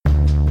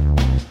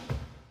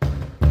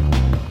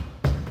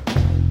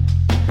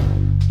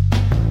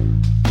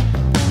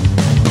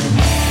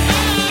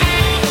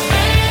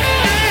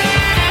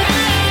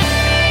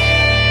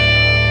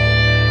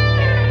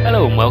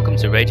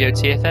Radio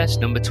TFS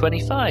number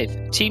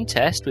 25, Team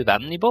Test with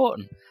Anthony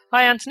Borton.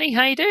 Hi Anthony,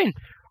 how you doing?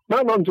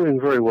 No, I'm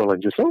doing very well,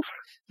 and yourself?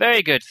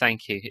 Very good,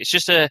 thank you. It's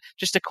just a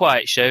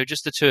quiet show,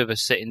 just the two of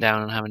us sitting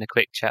down and having a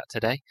quick chat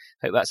today.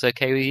 Hope that's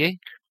okay with you?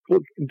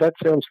 Look, that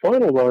sounds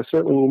fine, although I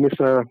certainly will miss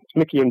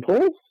Mickey and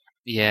Paul.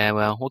 Yeah,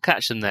 well, we'll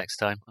catch them next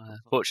time.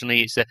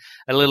 Fortunately, it's a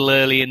little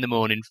early in the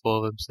morning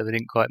for them, so they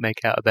didn't quite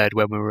make out of bed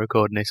when we were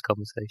recording this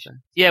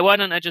conversation. Yeah, why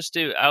don't I just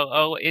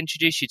I'll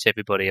introduce you to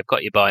everybody. I've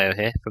got your bio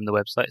here from the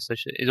website, so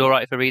is it all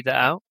right if I read that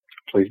out?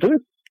 Please do.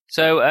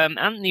 So,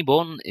 Anthony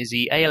Borton is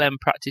the ALM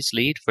practice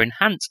lead for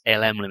Enhance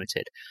ALM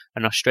Limited,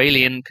 an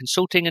Australian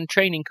consulting and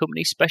training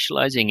company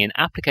specialising in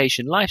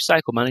application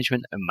lifecycle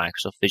management and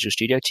Microsoft Visual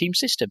Studio Team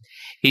System.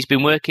 He's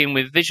been working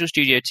with Visual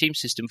Studio Team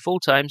System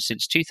full-time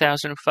since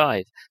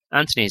 2005.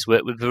 Anthony has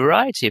worked with a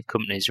variety of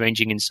companies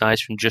ranging in size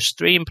from just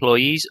 3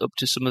 employees up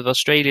to some of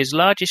Australia's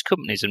largest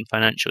companies and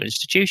financial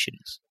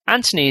institutions.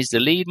 Anthony is the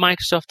lead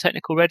Microsoft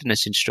Technical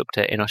Readiness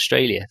Instructor in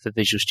Australia for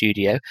Visual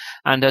Studio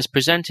and has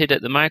presented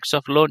at the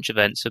Microsoft launch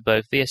events for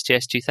both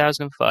VSTS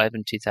 2005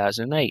 and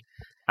 2008.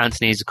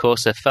 Anthony is, of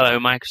course, a fellow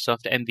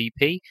Microsoft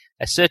MVP,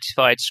 a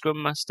certified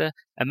Scrum Master,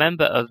 a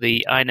member of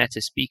the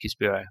INETA Speakers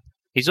Bureau.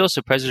 He's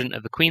also president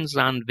of the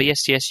Queensland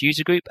VSTS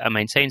user group and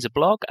maintains a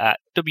blog at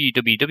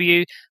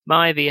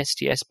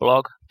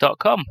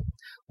www.myvstsblog.com.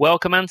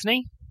 Welcome,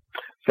 Anthony.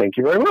 Thank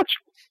you very much.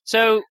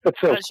 So that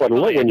sounds quite a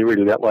lot when you read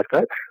it out like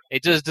that.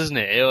 It does, doesn't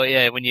it? Oh,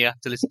 yeah, when you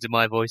have to listen to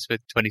my voice for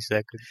 20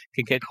 seconds, it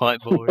can get quite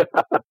boring.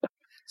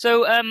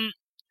 So,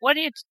 why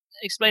don't you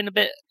explain a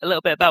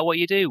little bit about what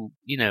you do?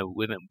 You know,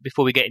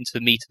 before we get into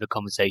the meat of the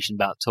conversation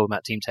about talking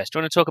about Team Test. Do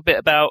you want to talk a bit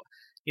about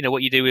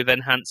what you do with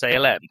Enhance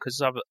ALM?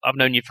 Because I've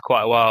known you for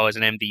quite a while as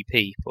an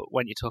MVP, but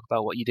why don't you talk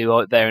about what you do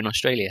out there in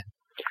Australia?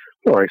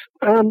 No worries.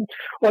 Well,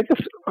 I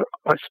guess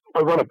I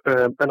run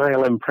an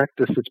ALM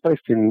practice that's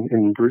based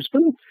in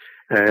Brisbane,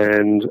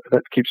 and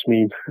that keeps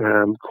me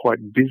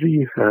quite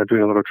busy,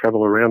 doing a lot of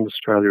travel around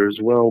Australia as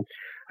well.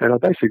 And I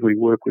basically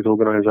work with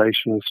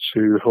organisations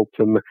to help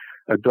them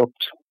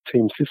adopt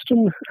Team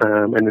System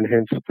and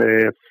enhance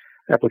their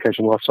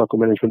application lifecycle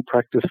management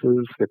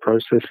practices, their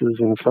processes,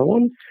 and so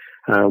on.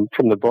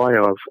 From the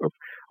bio,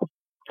 I've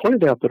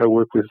pointed out that I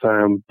work with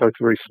both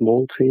very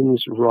small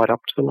teams right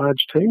up to the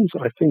large teams.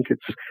 I think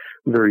it's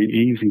very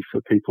easy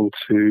for people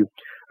to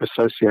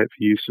associate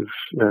the use of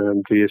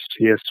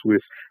VSTS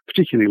with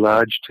particularly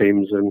large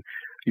teams, and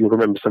you'll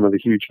remember some of the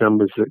huge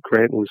numbers that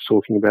Grant was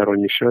talking about on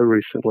your show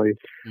recently.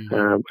 Mm-hmm.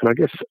 And I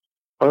guess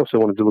I also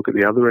wanted to look at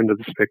the other end of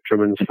the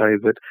spectrum and say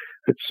that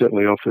it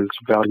certainly offers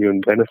value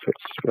and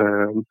benefits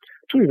to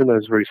even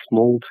those very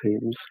small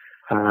teams.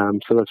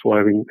 So that's why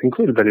I've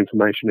included that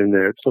information in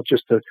there. It's not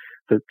just the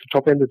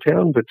top end of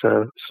town, but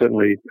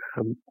certainly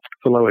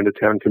the low end of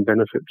town can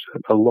benefit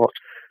a lot.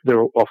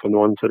 They're often the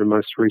ones that are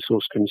most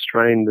resource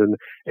constrained, and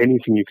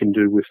anything you can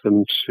do with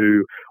them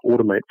to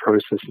automate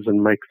processes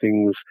and make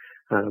things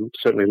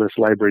certainly less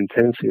labour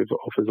intensive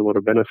offers a lot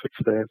of benefits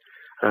there.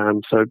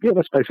 So yeah,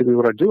 that's basically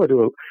what I do. I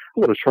do a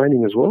lot of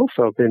training as well.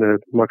 So I've been a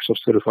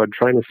Microsoft certified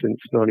trainer since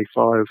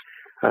 '95.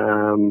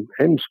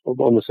 And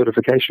on the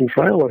certification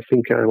trail, I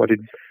think I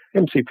did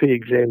MCP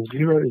exam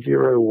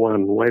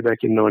 001 way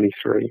back in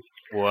 '93.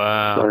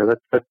 Wow. So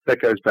that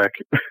goes back.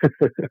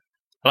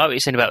 I like what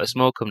you're saying about the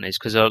small companies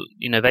because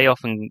they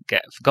often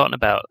get forgotten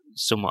about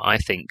somewhat. I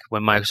think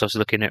when Microsoft's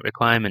looking at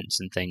requirements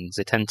and things,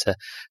 they tend to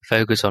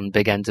focus on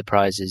big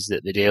enterprises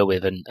that they deal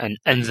with and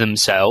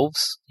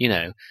themselves,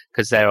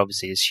 because they're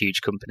obviously this huge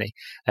company.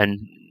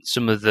 And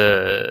some of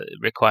the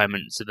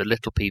requirements of the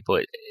little people,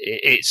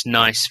 it's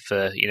nice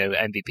for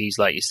MVPs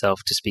like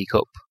yourself to speak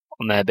up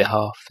on their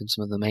behalf in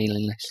some of the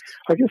mailing lists.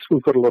 I guess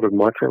we've got a lot of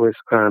micro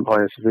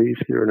ISVs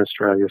here in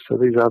Australia, so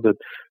these are the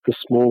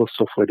smaller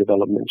software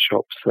development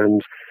shops.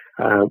 And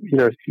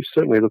if you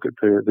certainly look at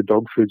the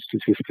dog food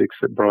statistics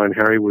that Brian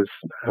Harry was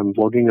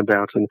blogging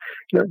about, and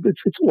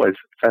it's always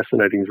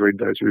fascinating to read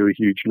those really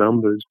huge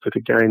numbers. But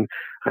again,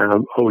 I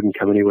wouldn't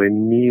come anywhere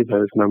near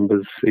those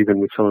numbers,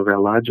 even with some of our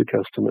larger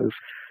customers.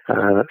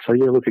 So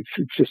yeah, look, it's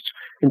just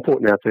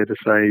important out there to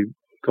say,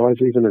 guys,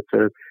 even at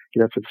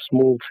for the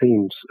small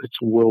teams,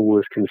 it's well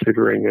worth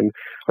considering. And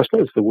I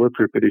suppose the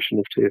workgroup edition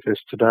of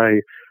TFS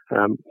today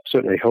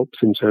certainly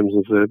helps in terms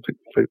of the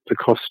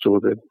cost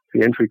or the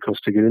entry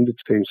cost to get into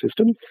the Team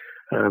System.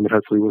 But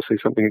hopefully we'll see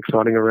something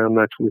exciting around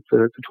that with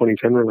the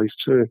 2010 release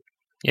too.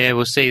 Yeah,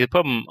 we'll see. The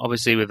problem,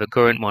 obviously, with the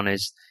current one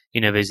is,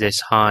 there's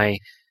this high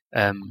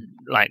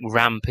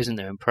ramp, isn't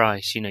there, in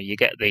price? You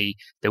get the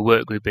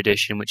workgroup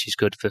edition, which is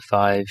good for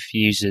 5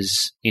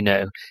 users,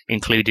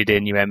 included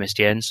in your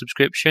MSDN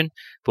subscription.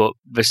 But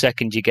the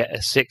second you get a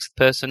 6th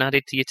person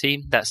added to your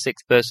team, that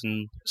 6th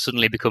person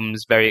suddenly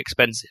becomes very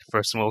expensive for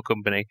a small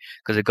company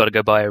because they've got to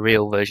go buy a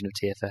real version of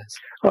TFS.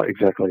 Oh,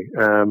 exactly.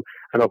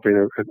 And I've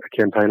been a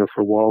campaigner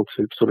for a while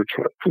to sort of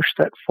try to push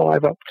that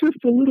 5 up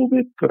just a little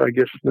bit. But I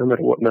guess no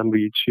matter what number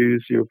you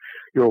choose,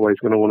 you're always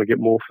going to want to get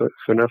more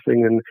for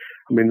nothing. And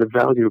I mean, the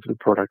value of the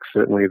product's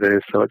certainly there.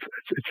 So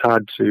it's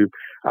hard to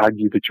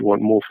argue that you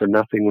want more for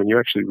nothing when you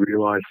actually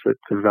realise that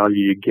the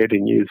value you're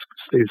getting is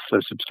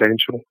so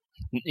substantial.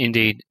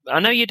 Indeed. I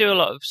know you do a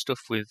lot of stuff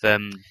with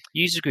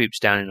user groups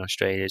down in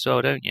Australia as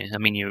well, don't you? I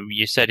mean,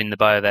 you said in the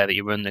bio there that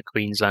you run the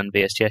Queensland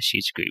VSTS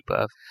user group,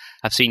 but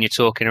I've seen you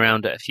talking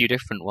around at a few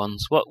different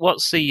ones.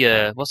 What's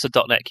the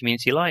 .NET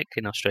community like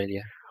in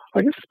Australia?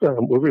 I guess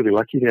we're really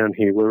lucky down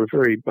here.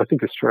 I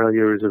think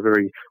Australia is a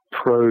very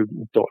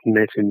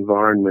pro.NET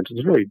environment.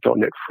 It's very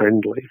 .NET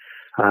friendly.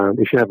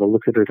 If you have a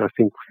look at it, I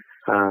think,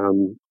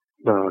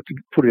 to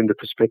put it into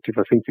perspective,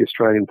 I think the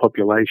Australian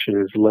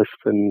population is less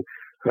than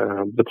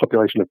the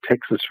population of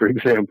Texas, for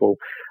example,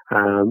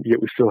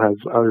 yet we still have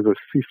over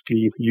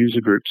 50 user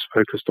groups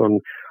focused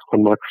on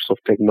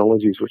Microsoft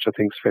technologies, which I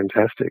think is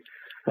fantastic.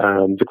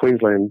 The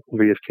Queensland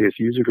VSTS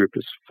user group,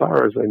 as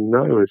far as I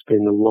know, has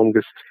been the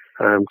longest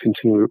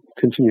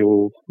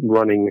continual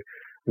running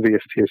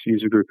VSTS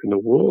user group in the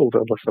world,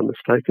 unless I'm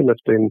mistaken.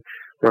 That's been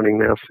running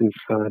now since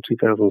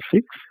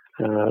 2006.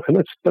 And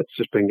that's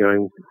just been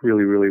going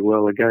really, really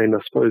well. Again,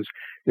 I suppose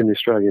in the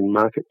Australian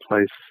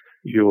marketplace,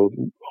 your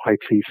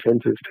IT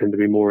centres tend to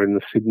be more in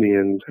the Sydney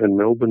and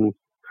Melbourne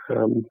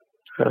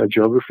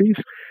geographies.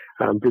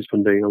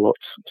 Brisbane being a lot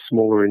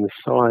smaller in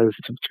size,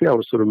 to be able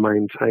to sort of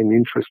maintain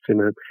interest in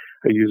a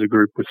user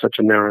group with such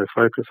a narrow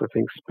focus, I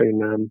think has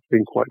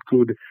been quite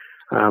good.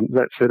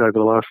 That said, over the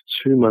last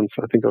 2 months,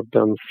 I think I've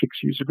done 6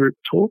 user group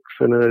talks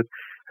and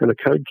a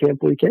code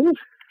camp weekend.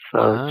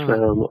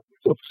 So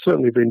I've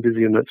certainly been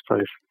busy in that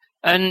space.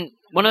 And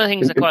one of the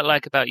things I quite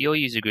like about your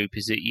user group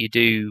is that you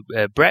do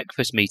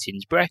breakfast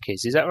meetings,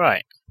 brekkies. Is that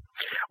right?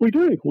 We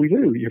do.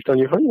 You've done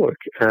your homework.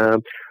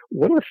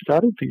 When I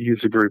started the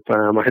user group,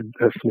 I had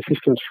some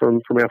assistance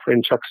from our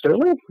friend Chuck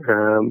Sterling,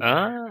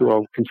 who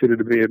I'll consider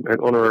to be an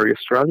honorary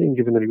Australian,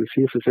 given that he was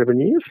here for 7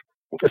 years.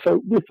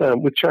 So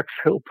with Chuck's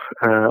help,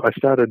 I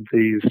started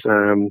these,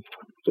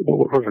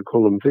 what do I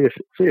call them,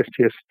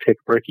 VSTS Tech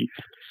Brekkies.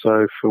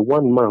 So for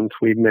 1 month,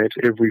 we met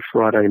every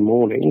Friday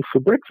morning for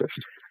breakfast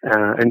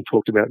and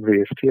talked about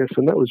VSTS,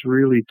 and that was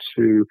really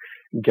to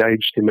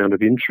gauge the amount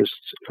of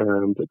interest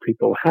that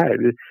people had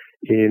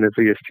in a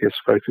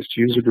VSTS-focused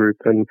user group.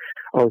 And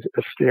I was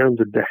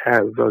astounded to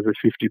have over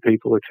 50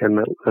 people attend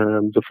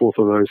the fourth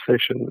of those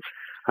sessions.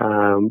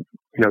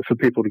 For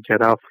people to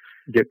get up,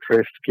 get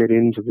dressed, get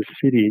into the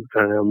city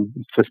for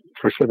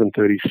a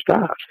 7:30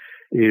 start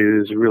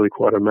is really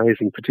quite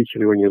amazing,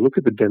 particularly when you look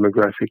at the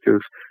demographic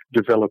of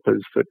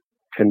developers that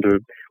tend to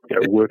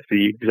work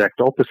the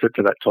exact opposite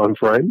to that time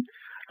frame.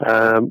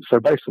 So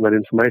based on that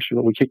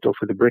information, we kicked off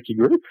with the Brekkie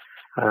group.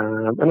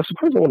 And I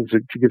suppose I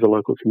wanted to give the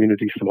local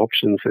community some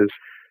options.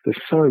 There's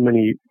so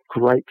many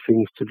great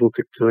things to look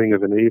at doing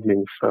of an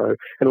evening. So,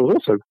 and it was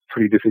also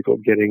pretty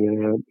difficult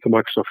getting the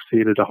Microsoft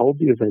Theatre to hold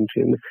the event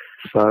in.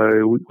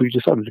 So we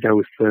decided to go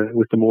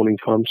with the morning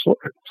time slot,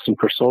 some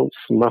croissants,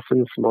 some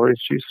muffins, some orange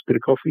juice, a bit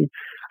of coffee.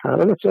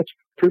 And that's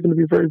proven to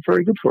be very,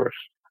 very good for us.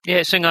 Yeah,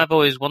 it's something I've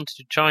always wanted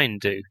to try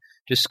and do,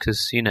 just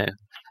because,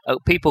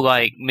 people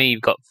like me,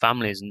 you've got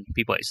families, and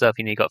people like yourself,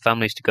 you've got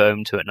families to go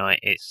home to at night.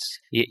 It's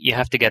you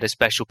have to get a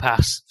special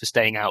pass for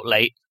staying out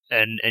late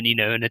and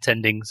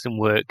attending some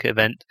work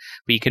event,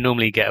 but you can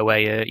normally get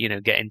away,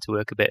 get into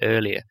work a bit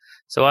earlier.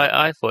 So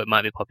I thought it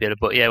might be popular,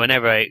 but yeah,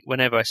 whenever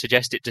I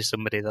suggest it to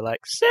somebody, they're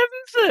like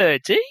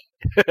 7:30.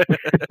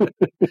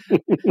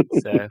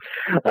 So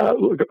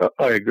look,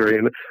 I agree,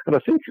 and I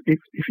think if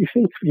you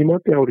think you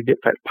might be able to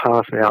get that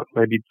pass out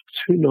maybe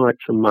 2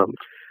 nights a month.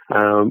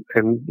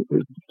 And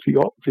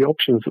the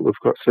options that we've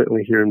got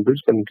certainly here in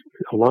Brisbane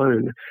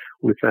alone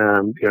with,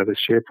 the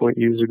SharePoint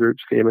user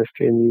groups, the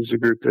MS10 user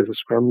group, there's a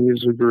Scrum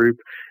user group,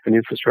 an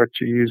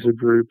infrastructure user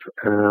group.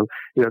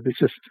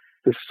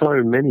 There's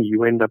so many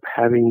you end up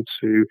having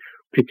to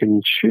pick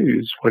and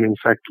choose when in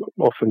fact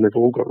often they've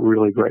all got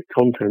really great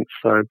content.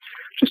 So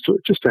just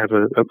to have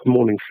a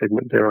morning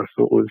segment there, I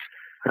thought was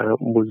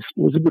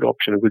a good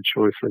option, a good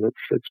choice, and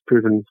it's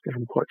proven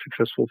quite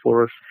successful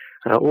for us.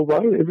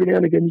 Although every now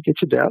and again you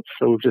get your doubts,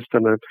 so we've just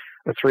done a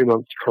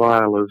 3-month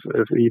trial of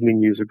evening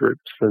user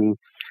groups, and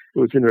it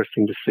was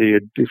interesting to see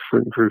a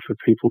different group of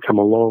people come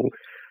along.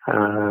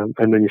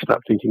 And then you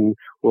start thinking,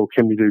 well,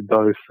 can we do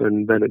both?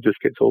 And then it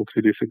just gets all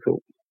too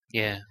difficult.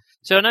 Yeah.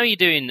 So I know you're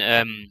doing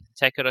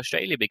TechEd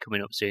Australia be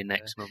coming up soon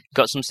next month.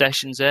 Got some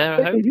sessions there,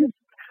 I hope?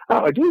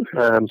 Oh, I do.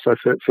 So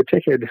for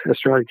TechEd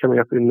Australia coming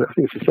up in, I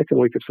think it's the second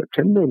week of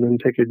September, and then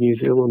TechEd New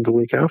Zealand the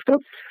week after.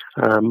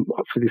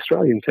 For the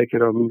Australian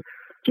TechEd, I'm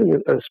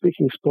doing a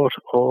speaking spot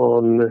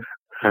on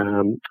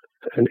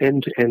an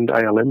end-to-end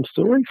ALM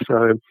story.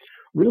 So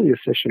really a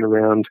session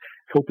around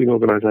helping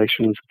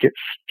organisations get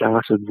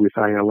started with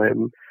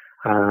ALM.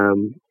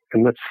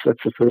 And that's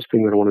the first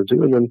thing that I want to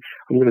do. And then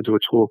I'm going to do a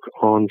talk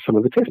on some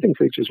of the testing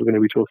features we're going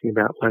to be talking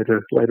about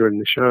later in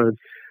the show.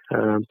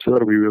 So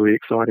that'll be really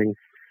exciting.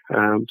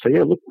 Can't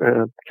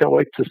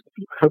wait to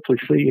hopefully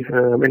see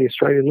many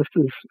Australian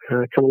listeners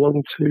come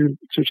along to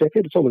check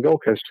it. It's on the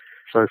Gold Coast,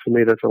 so for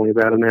me that's only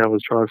about an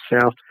hour's drive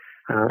south,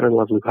 and a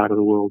lovely part of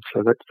the world.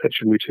 So that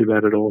shouldn't be too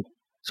bad at all.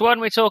 So why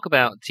don't we talk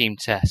about Team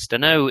Test? I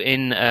know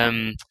in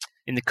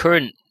the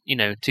current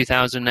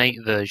 2008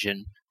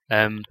 version,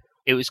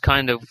 it was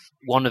kind of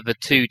one of the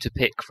two to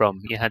pick from.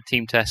 You had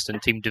Team Test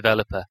and Team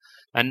Developer.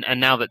 And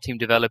now that Team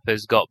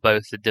Developer's got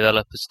both the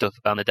developer stuff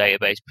and the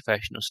database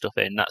professional stuff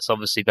in, that's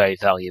obviously very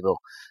valuable.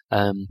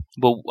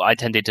 Well, I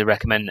tended to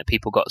recommend that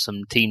people got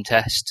some Team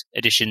Test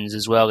editions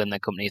as well in their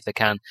company if they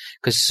can,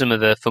 because some of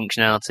the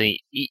functionality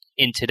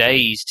in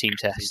today's Team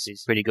Test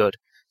is pretty good.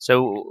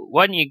 So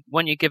why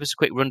don't you give us a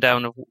quick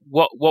rundown of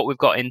what we've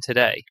got in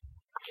today?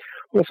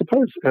 Well, I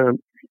suppose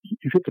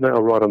you've hit the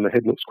nail right on the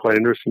head, and it's quite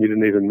interesting. You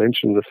didn't even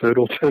mention the third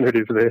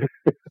alternative there.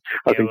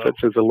 I think that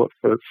says a lot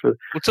for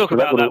we'll talk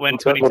about that when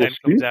 2010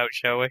 comes out,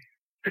 shall we?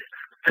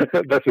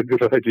 That's a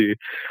good idea.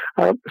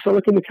 So,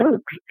 look, in the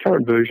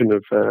current version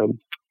of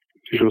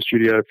Visual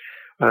Studio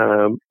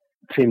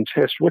Team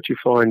Test, what you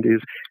find is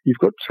you've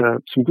got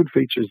some good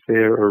features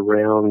there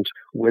around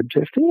web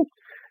testing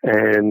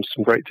and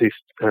some great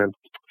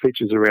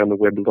features around the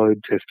web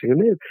load testing,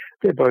 and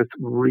they're both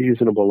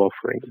reasonable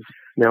offerings.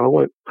 Now,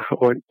 I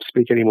won't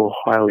speak any more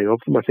highly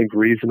of them. I think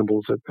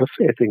reasonable's a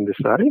fair thing to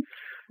say.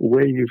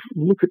 Where you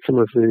look at some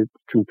of the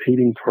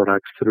competing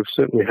products that have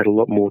certainly had a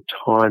lot more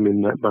time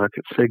in that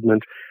market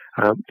segment,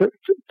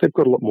 they've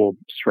got a lot more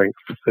strength.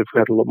 They've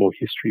had a lot more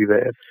history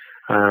there.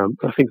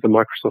 I think the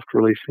Microsoft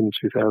release in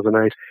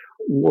 2008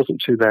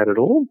 wasn't too bad at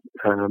all.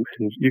 And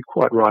you're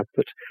quite right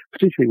that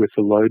particularly with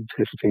the load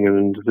testing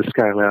and the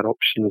scale-out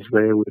options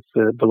there with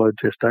the load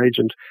test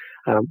agent,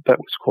 that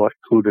was quite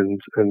good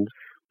and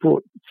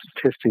brought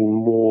testing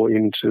more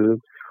into,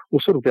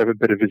 or sort of gave a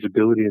better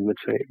visibility in the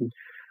team.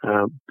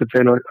 But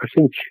then I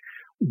think,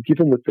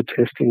 given that the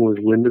testing was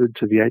limited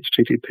to the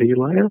HTTP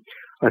layer,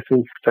 I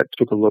think that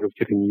took a lot of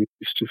getting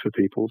used to for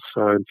people.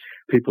 So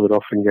people would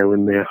often go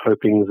in there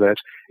hoping that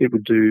it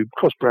would do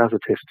cross-browser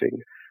testing.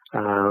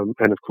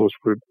 And of course,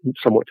 we're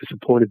somewhat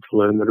disappointed to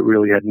learn that it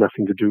really had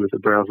nothing to do with the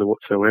browser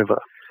whatsoever.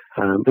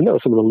 And that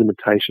was some of the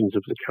limitations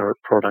of the current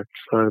product.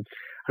 So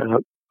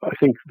I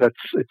think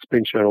it's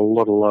been shown a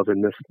lot of love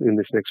in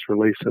this next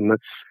release, and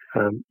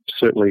that's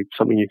certainly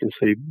something you can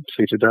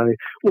see today.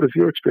 What have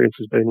your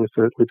experiences been with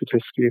the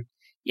test queue?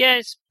 Yeah,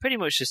 it's pretty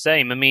much the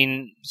same. I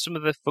mean, some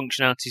of the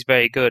functionality is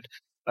very good.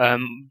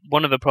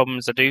 One of the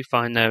problems I do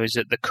find, though, is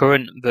that the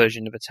current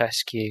version of a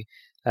test queue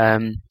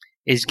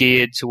is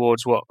geared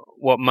towards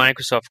what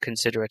Microsoft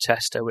consider a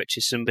tester, which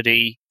is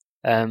somebody,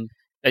 an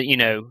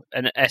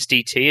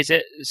SDT, is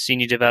it?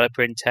 Senior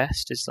Developer in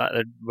Test, is like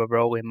the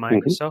role in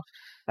Microsoft.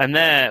 And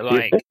they're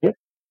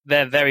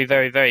they're very,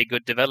 very, very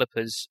good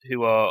developers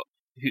who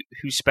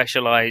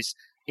specialize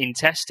in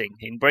testing,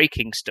 in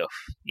breaking stuff,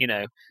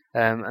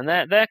 and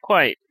they're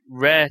quite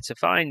rare to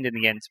find in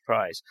the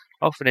enterprise.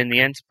 Often in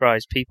the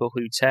enterprise, people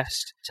who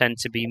test tend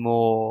to be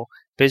more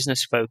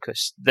business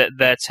focused. That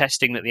they're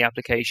testing that the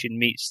application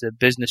meets the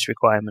business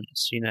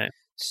requirements,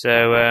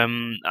 So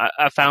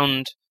I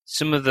found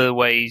some of the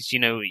ways,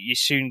 you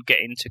soon get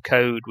into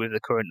code with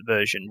the current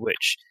version,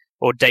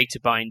 or data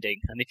binding.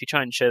 And if you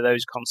try and show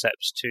those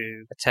concepts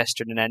to a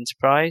tester in an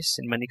enterprise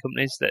in many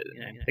companies, that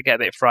they get a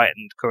bit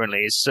frightened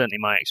currently, is certainly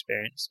my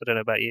experience. I don't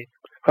know about you.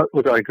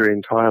 Look, I agree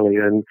entirely.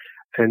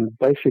 And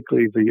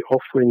basically the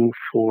offering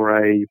for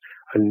a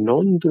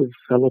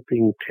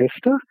non-developing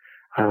tester,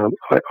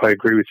 I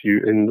agree with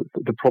you. And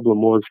the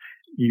problem was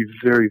you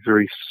very,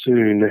 very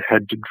soon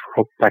had to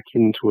drop back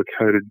into a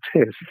coded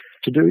test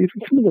to do even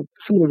some of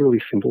the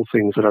really simple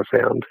things that I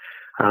found.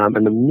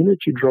 And the minute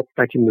you drop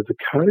back into the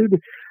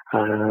code,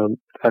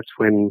 that's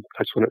when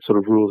it sort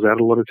of rules out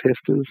a lot of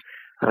testers.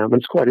 And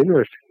it's quite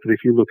interesting that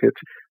if you look at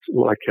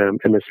like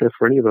MSF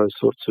or any of those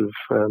sorts of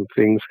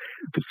things,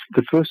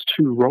 the first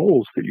two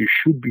roles that you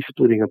should be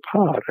splitting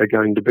apart are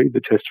going to be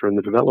the tester and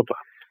the developer.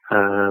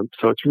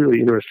 So it's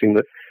really interesting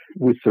that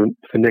with the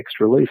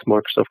next release,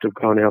 Microsoft have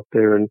gone out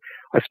there and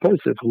I suppose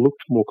they've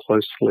looked more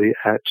closely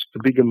at the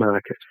bigger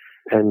market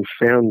and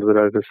found that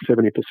over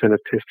 70% of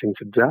testing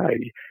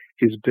today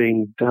is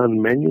being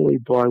done manually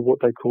by what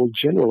they call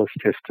generalist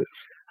testers.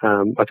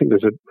 I think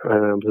there's a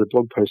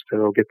blog post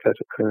there. I'll get that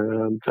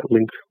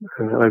link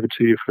over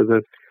to you for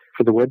the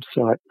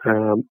website.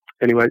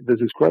 Anyway, there's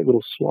this great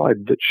little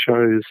slide that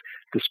shows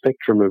the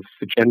spectrum of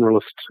the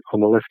generalist on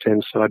the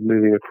left-hand side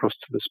moving across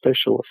to the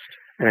specialist.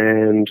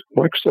 And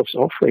Microsoft's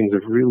offerings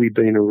have really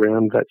been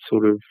around that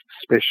sort of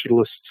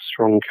specialist,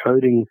 strong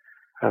coding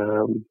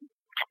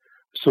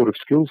sort of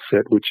skill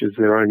set, which is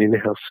their own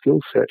in-house skill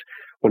set,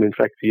 when in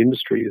fact the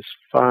industry is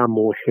far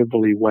more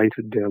heavily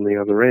weighted down the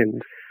other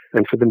end.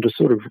 And for them to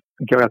sort of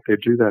go out there,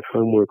 do that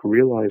homework,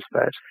 realize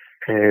that,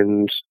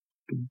 and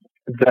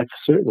that's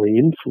certainly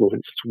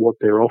influenced what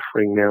they're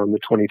offering now in the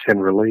 2010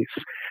 release.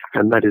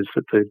 And that is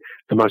that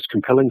the most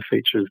compelling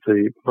features,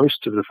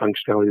 most of the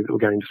functionality that we're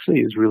going to see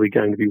is really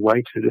going to be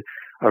weighted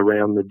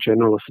around the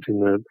generalist in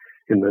the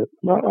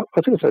I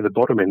was going to say the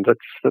bottom end. I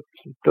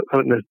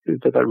don't know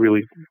that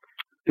really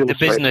the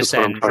business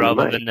end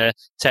rather than the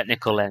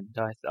technical end.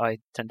 I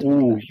tend to.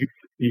 Ooh,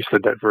 you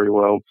said that very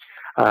well.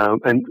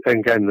 And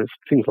again, there's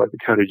things like the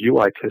coded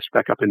UI test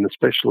back up in the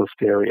specialist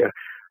area.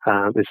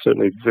 is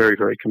certainly very,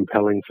 very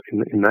compelling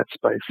in that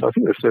space. So I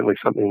think there's certainly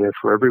something there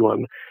for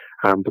everyone.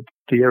 But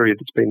the area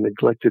that's been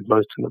neglected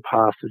most in the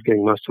past is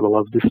getting most of the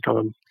love this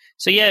time.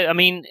 So yeah, I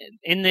mean,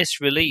 in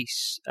this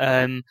release,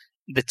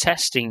 the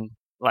testing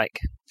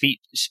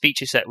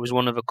feature set was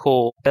one of the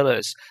core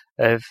pillars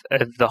of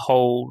the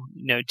whole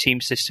Team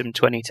System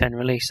 2010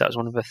 release. That was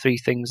one of the three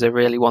things they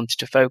really wanted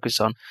to focus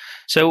on.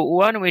 So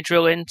why don't we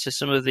drill into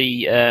some of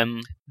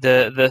the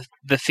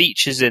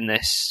features in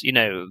this,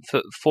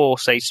 for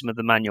say some of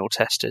the manual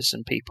testers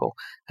and people,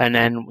 and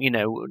then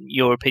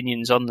your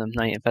opinions on them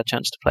now you've had a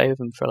chance to play with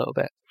them for a little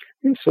bit.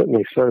 Yeah,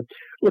 certainly. So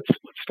let's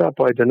start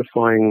by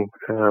identifying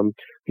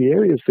the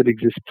areas that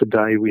exist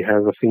today. We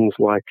have things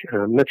like,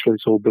 naturally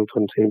it's all built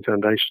on Team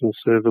Foundation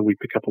server. We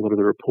pick up a lot of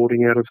the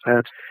reporting out of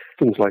that.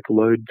 Things like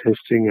load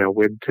testing, our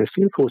web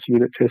testing, of course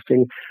unit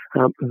testing.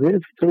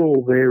 They're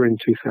all there in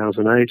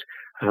 2008.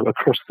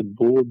 Across the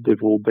board,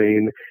 they've all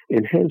been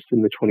enhanced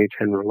in the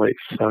 2010 release.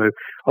 So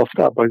I'll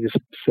start by just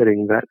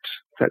setting that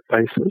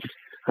basis.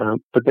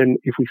 But then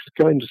if we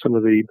go into some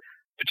of the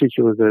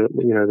particular,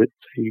 the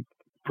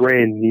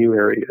brand new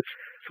areas.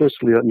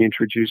 Firstly, let me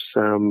introduce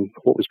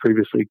what was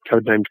previously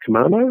codenamed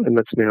Kamano, and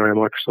that's now our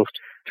Microsoft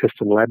Test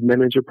and Lab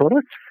Manager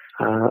product.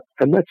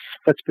 And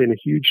that's been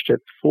a huge step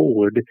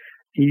forward,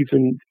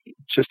 even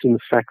just in the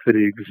fact that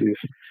it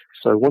exists.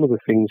 So one of the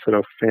things that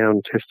I've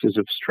found testers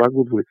have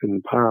struggled with in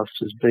the past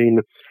has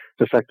been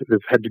the fact that they've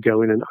had to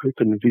go in and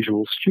open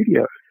Visual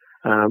Studio.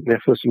 Now,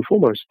 first and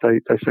foremost, they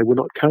say we're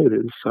not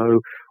coders, so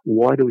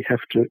why do we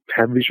have to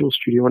have Visual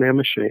Studio on our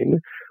machine?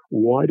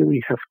 Why do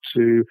we have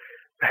to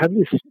have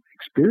this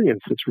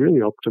experience that's really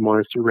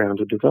optimized around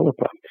a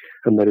developer?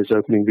 And that is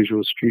opening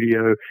Visual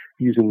Studio,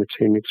 using the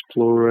Team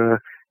Explorer,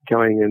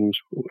 going and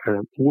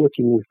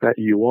working with that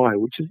UI,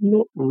 which is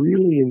not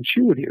really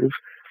intuitive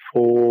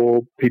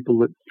for people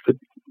that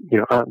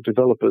aren't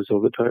developers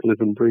or that don't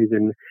live and breathe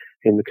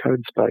in the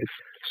code space.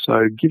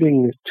 So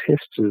giving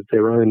testers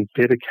their own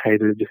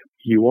dedicated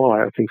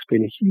UI, I think, has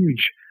been a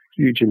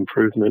huge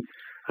improvement.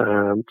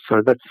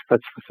 So that's the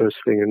first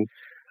thing.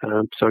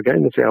 And so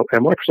again, that's our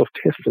Microsoft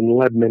Test and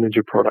Lab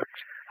Manager product.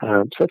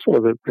 So that's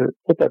what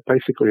that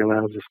basically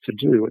allows us to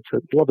do. It's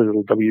a lovely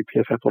little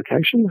WPF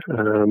application.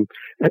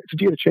 Did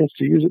you get a chance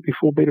to use it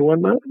before Beta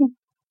 1, Martin?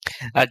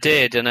 I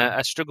did, and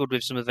I struggled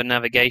with some of the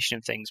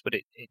navigation things, but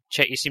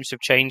it seems to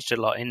have changed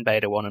a lot in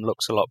Beta 1 and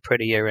looks a lot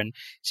prettier and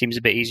seems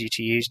a bit easier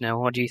to use now.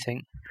 What do you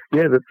think?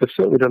 Yeah, they've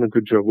certainly done a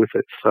good job with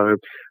it. So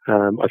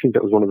I think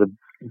that was one of the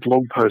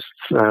blog posts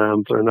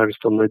that I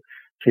noticed on the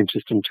Team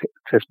System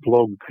Test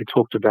blog. They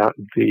talked about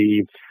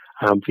the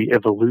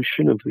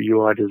evolution of the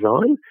UI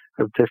design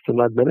of Test and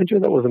Lab Manager.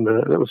 That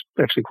was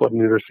actually quite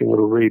an interesting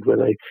little read where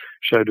they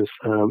showed us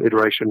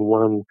iteration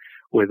 1,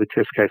 where the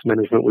test case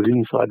management was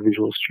inside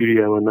Visual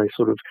Studio, and they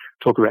sort of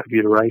talk about the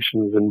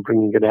iterations and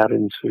bringing it out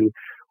into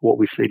what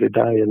we see today.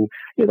 And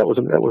yeah, that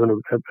wasn't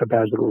a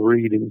bad little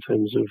read in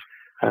terms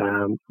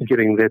of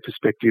getting their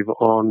perspective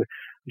on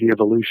the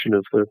evolution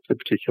of the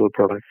particular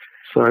product.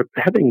 So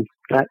having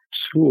that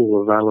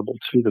tool available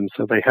to them,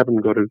 so they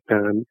haven't got to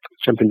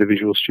jump into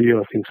Visual Studio,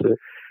 I think has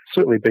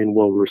certainly been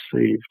well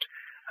received.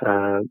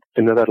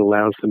 And that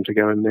allows them to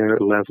go in there,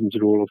 it allows them to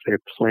do all of their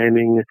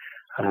planning.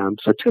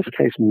 So test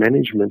case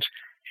management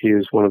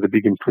is one of the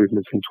big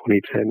improvements in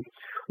 2010,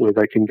 where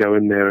they can go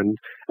in there and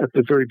at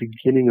the very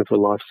beginning of the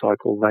life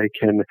cycle, they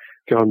can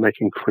go and they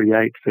can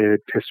create their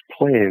test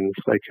plans.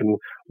 They can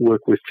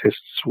work with test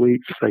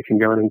suites. They can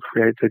go in and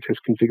create their test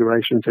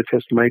configurations, their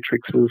test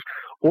matrices,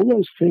 all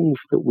those things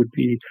that would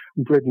be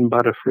bread and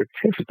butter for a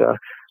tester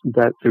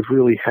that they've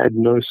really had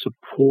no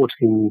support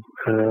in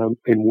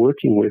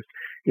working with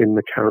in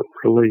the current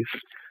release.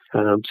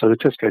 So the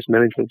test case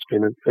management's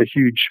been a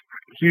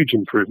huge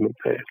improvement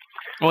there.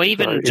 Or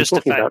even so just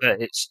the fact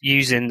that it's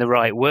using the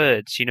right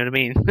words, you know what I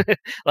mean?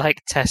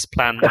 Like test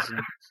plans.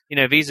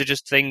 And, these are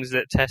just things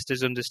that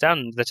testers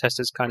understand,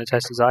 the kind of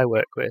testers I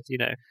work with,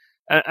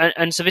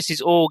 And so this is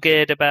all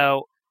geared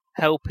about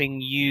helping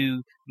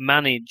you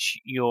manage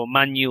your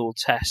manual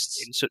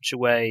tests in such a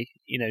way,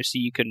 so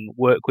you can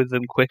work with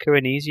them quicker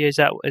and easier. Is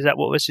that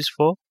what this is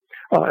for?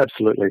 Oh,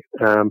 absolutely.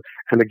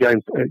 And again,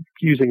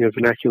 using a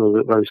vernacular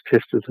that those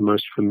testers are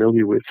most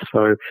familiar with.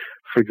 So,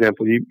 for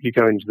example, you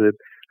go into the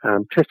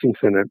testing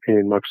center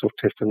in Microsoft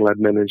Test and Lab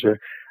Manager,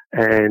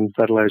 and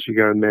that allows you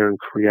to go in there and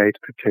create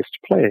a test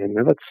plan.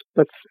 Now,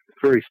 that's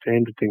a very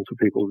standard thing for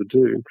people to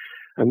do.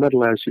 And that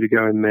allows you to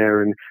go in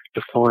there and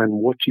define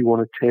what you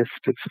want to test.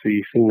 It's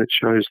the thing that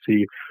shows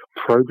the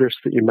progress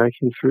that you're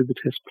making through the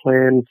test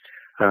plan.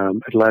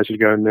 It allows you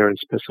to go in there and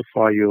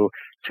specify your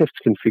test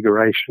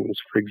configurations.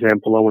 For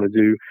example, I want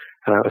to do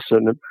a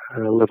certain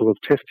level of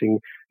testing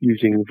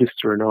using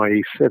Vista and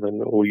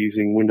IE7 or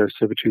using Windows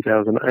Server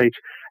 2008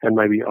 and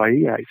maybe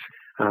IE8.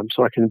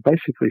 So I can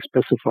basically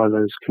specify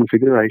those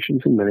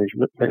configurations and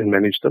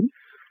manage them.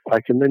 I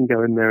can then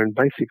go in there and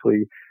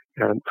basically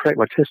create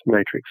my test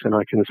matrix, and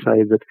I can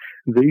say that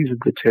these are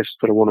the tests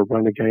that I want to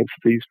run against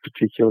these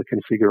particular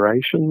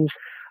configurations.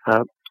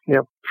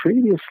 Now,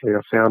 previously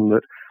I found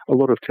that a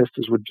lot of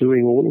testers were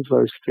doing all of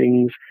those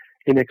things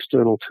in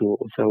external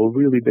tools. They were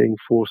really being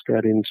forced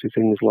out into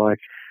things like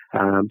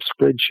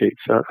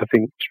spreadsheets. I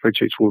think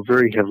spreadsheets were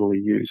very heavily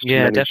used.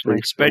 Yeah, to manage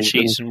definitely.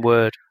 Spreadsheets and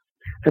Word.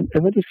 And they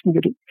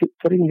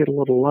didn't get a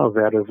lot of love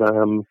out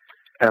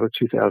of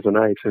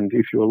 2008. And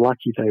if you were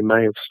lucky, they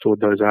may have stored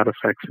those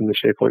artifacts in the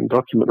SharePoint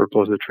document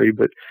repository,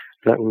 but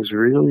that was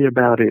really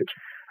about it.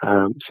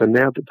 So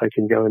now that they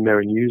can go in there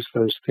and use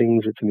those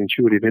things, it's an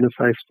intuitive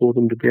interface for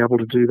them to be able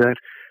to do that.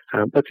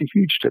 That's a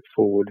huge step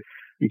forward.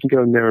 You can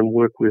go in there and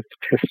work with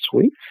test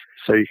suites.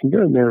 So you can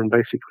go in there and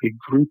basically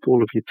group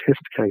all of your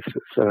test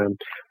cases,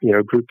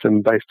 group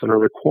them based on a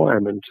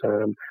requirement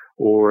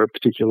or a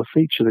particular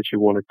feature that you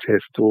want to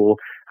test or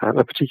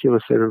a particular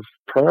set of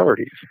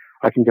priorities.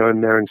 I can go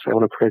in there and say I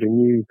want to create a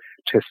new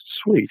test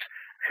suite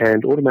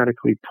and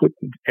automatically put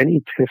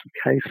any test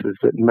cases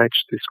that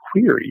match this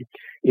query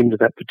into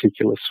that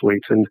particular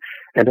suite. And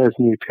as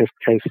new test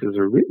cases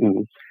are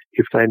written,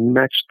 if they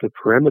match the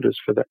parameters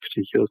for that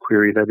particular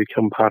query, they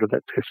become part of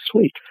that test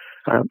suite.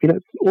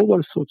 All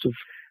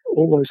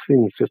those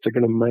things just are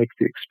going to make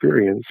the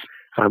experience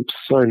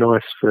so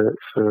nice for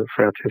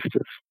our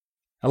testers.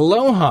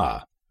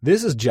 Aloha!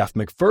 This is Jeff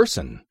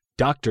McPherson,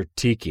 Dr.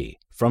 Tiki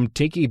from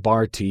Tiki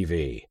Bar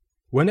TV.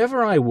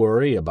 Whenever I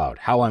worry about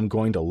how I'm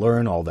going to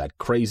learn all that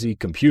crazy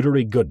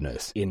computery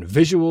goodness in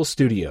Visual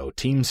Studio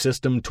Team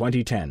System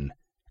 2010,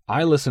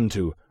 I listen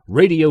to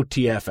Radio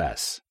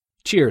TFS.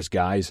 Cheers,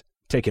 guys.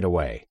 Take it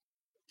away.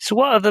 So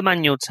what are the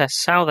manual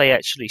tests? How are they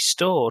actually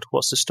stored?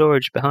 What's the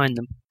storage behind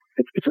them?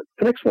 It's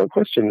an excellent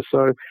question.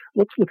 So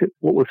let's look at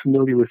what we're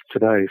familiar with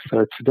today.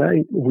 So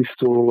today we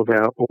store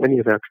many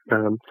of our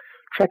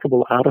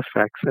trackable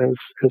artifacts as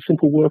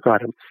simple work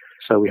items.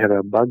 So we have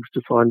our bugs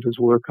defined as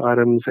work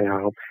items,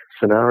 our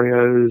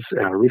scenarios,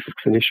 our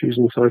risks and issues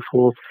and so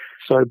forth.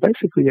 So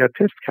basically our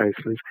test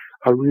cases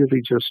are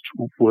really just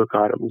work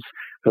items.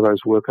 So those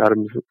work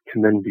items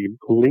can then be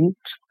linked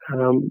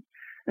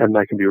and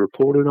they can be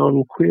reported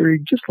on,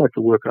 queried, just like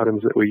the work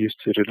items that we're used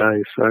to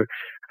today. So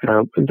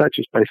that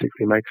just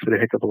basically makes it a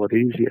heck of a lot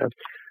easier.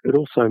 It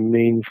also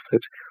means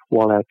that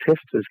while our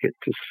testers get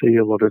to see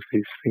a lot of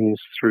these things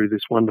through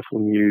this wonderful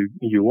new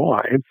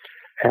UI,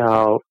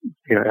 our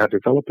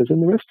developers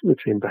and the rest of the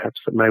team perhaps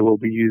that may well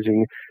be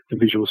using the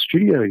Visual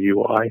Studio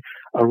UI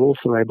are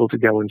also able to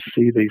go and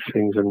see these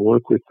things and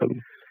work with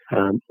them.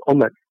 On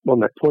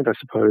that point, I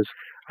suppose,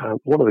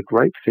 one of the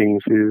great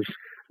things is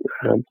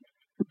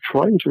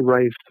trying to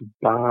raise the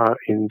bar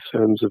in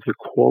terms of the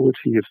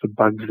quality of the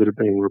bugs that are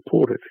being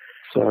reported.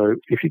 So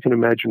if you can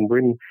imagine, we're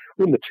in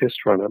the test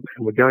runner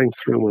and we're going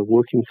through and we're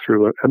working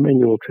through a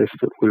manual test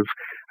that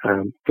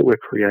we're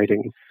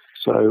creating.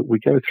 So we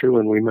go through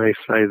and we may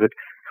say that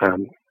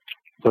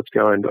let's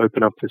go and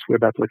open up this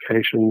web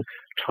application,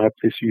 type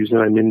this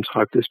username in,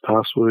 type this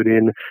password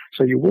in.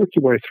 So you work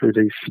your way through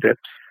these steps,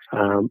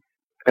 and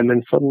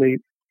then suddenly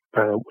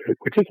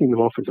we're ticking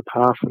them off as a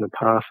pass,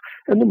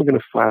 and then we're going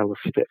to fail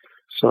a step.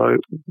 So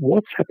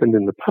what's happened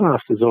in the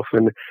past is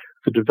often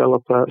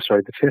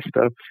the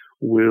tester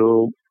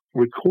will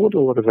record a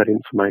lot of that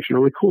information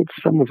or record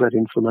some of that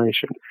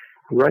information,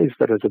 raise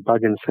that as a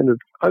bug and send it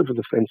over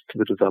the fence to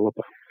the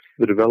developer.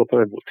 The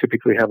developer will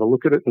typically have a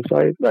look at it and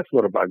say, that's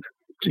not a bug.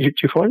 Did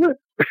you find that?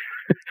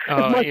 Oh,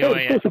 Of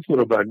course it's not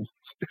a bug.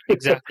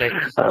 Exactly.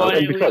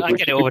 I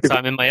get it all the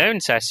time in my own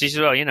tests. As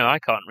well, I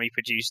can't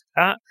reproduce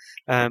that.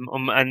 And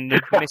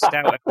they've missed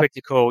out a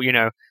critical,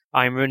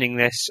 I'm running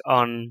this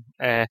on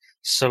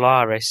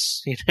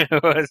Solaris,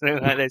 or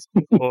something like this.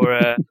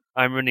 Or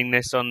I'm running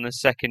this on the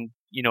second,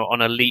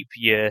 on a leap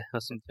year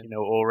or something,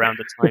 or around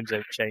a time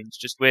zone change.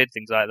 Just weird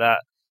things like that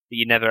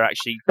you never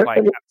actually quite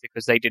captured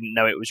because they didn't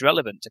know it was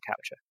relevant to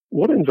capture.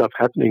 What ends up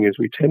happening is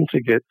we tend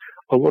to get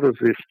a lot of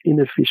this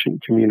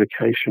inefficient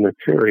communication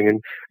occurring, and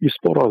you're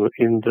spot on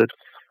in that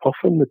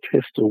often the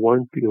tester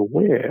won't be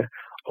aware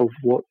of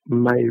what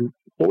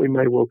we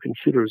may well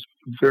consider as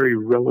very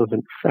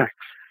relevant facts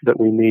that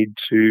we need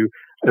to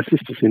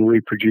assist us in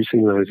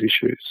reproducing those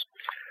issues.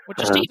 Or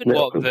just even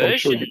what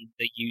version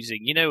they're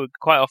using.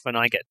 Quite often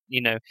I get,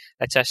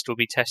 a test will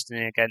be testing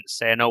against,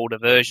 say, an older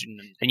version,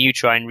 and you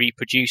try and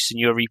reproduce, and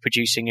you're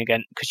reproducing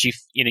again because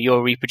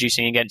you're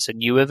reproducing against a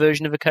newer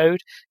version of a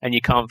code, and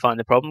you can't find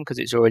the problem because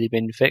it's already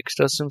been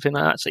fixed or something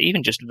like that. So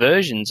even just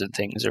versions and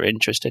things are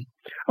interesting.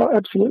 Oh,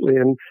 absolutely,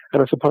 and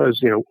I suppose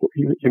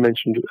you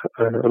mentioned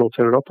an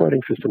alternate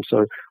operating system.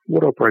 So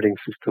what operating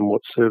system,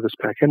 what service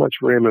pack, how much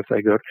RAM have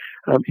they got?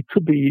 It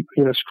could be,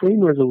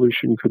 screen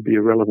resolution could be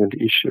a relevant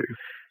issue.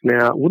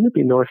 Now, wouldn't it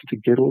be nice to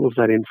get all of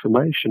that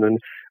information?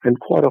 And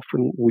quite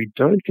often we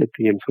don't get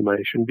the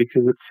information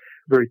because it's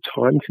very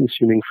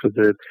time-consuming for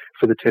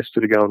the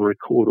tester to go and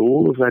record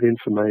all of that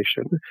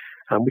information,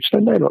 which they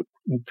may not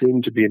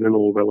deem to be at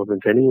all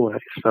relevant anyway.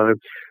 So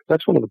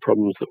that's one of the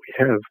problems that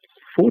we have.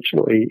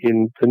 Fortunately,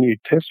 in the new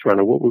test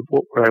runner, what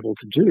we're able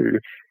to do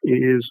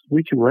is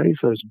we can raise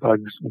those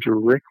bugs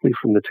directly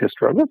from the test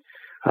runner.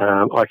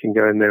 I can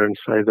go in there and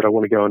say that I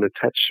want to go and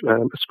attach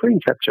a screen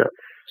capture.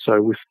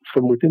 So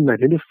from within that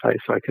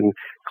interface, I can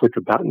click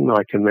a button.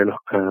 I can then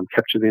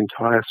capture the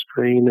entire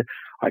screen.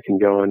 I can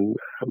go and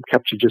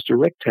capture just a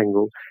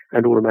rectangle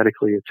and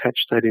automatically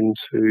attach that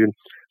into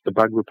the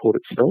bug report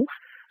itself.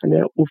 And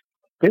now we've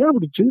been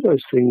able to do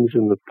those things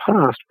in the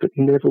past, but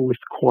never with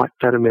quite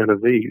that amount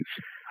of ease.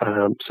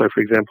 So,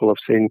 for example, I've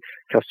seen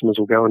customers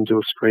will go and do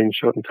a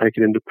screenshot and take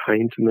it into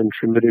Paint and then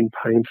trim it in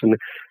Paint, and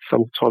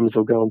sometimes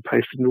they'll go and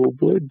paste it into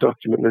a Word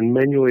document and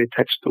manually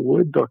attach the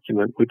Word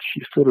document, which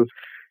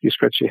you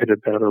scratch your head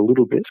about a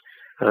little bit.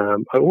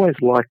 I always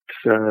liked,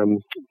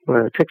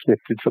 TechSmith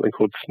did something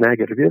called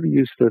Snagit. Have you ever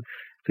used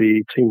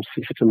the Team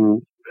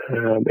System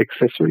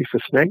accessory for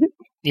Snagit?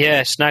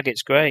 Yeah,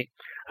 Snagit's great.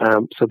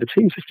 So the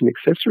Team System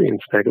accessory in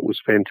Snagit was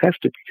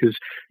fantastic because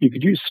you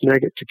could use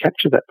Snagit to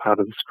capture that part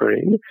of the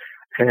screen,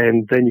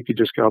 and then you could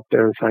just go up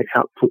there and say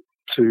output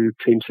to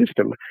Team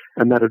System,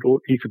 and that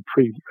you could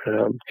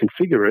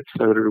configure it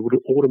so that it would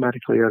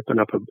automatically open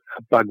up a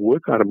bug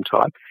work item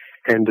type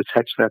and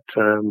attach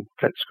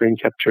that screen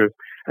capture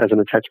as an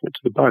attachment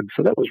to the bug.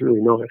 So that was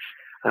really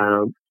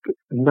nice.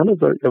 None of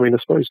those, I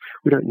suppose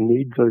we don't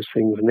need those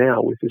things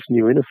now with this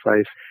new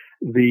interface.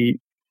 The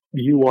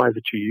UI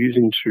that you're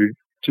using to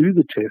do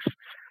the tests,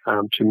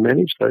 to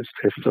manage those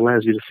tests,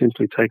 allows you to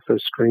simply take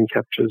those screen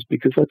captures,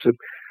 because that's a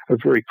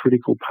very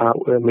critical part.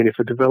 If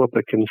a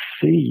developer can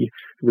see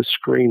the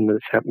screen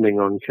that's happening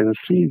on, can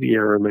see the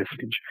error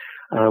message,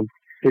 I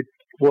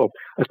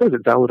suppose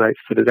it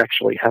validates that it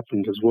actually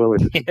happened as well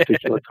if it's a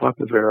particular type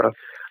of error.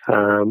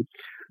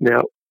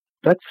 Now,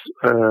 that's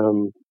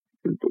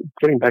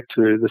getting back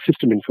to the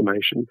system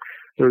information.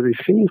 There are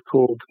these things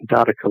called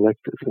data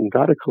collectors, and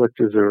data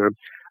collectors are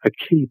a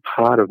key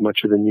part of much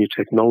of the new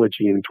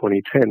technology in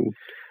 2010.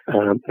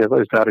 Now,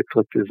 those data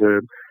collectors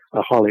are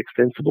highly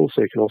extensible,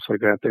 so you can also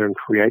go out there and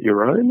create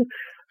your own.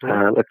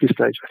 At this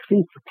stage, I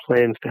think the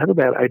plan's to have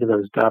about 8 of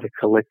those data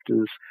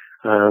collectors,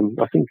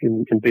 I think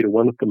in Beta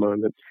 1 at the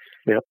moment.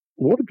 Now,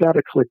 what a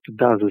data collector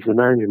does, as the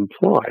name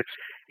implies,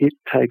 it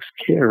takes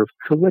care of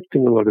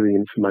collecting a lot of the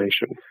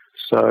information.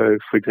 So,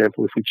 for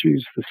example, if we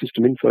choose the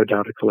System Info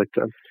data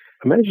collector,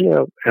 imagine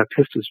our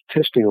testers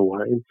testing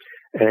away,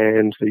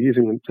 and they're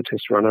using the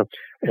test runner,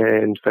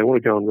 and they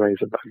want to go and raise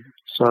a bug.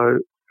 So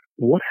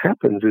what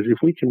happens is, if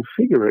we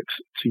configure it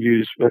to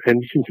use,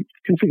 and you can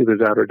configure the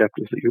data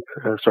adapters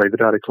the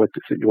data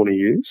collectors that you want to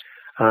use,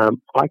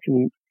 I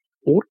can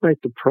automate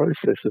the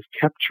process of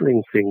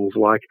capturing things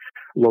like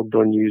logged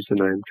on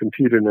username,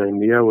 computer name,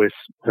 the OS,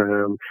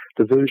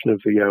 the version of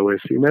the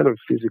OS, the amount of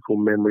physical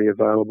memory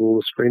available,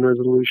 the screen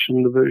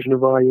resolution, the version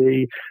of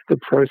IE, the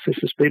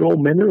processor speed, all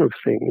manner of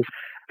things.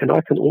 And I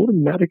can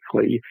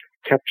automatically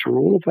capture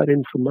all of that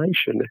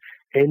information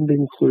and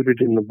include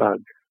it in the bug.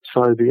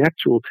 So the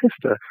actual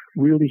tester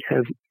really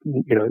has,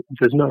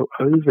 there's no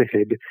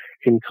overhead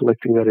in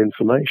collecting that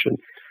information.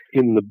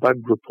 In the bug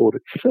report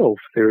itself,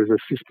 there is a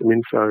System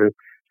Info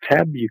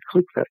tab. You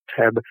click that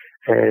tab,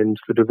 and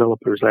the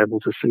developer is able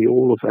to see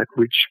all of that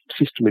rich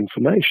system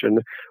information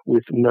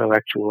with no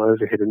actual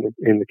overhead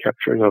in the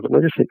capturing of it. And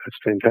I just think that's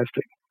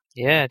fantastic.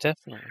 Yeah,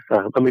 definitely.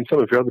 Some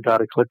of your other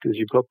data collectors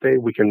you've got there,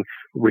 we can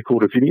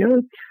record a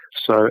video.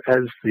 So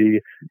as the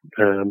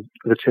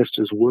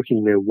testers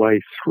working their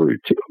way through,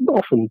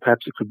 often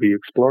perhaps it could be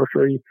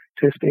exploratory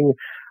testing,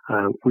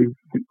 we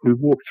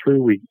walk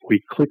through,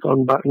 we click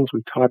on buttons,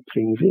 we type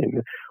things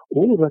in.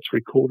 All of that's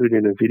recorded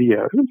in a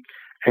video,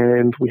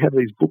 and we have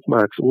these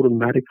bookmarks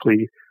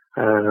automatically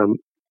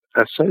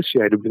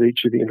associated with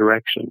each of the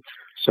interactions.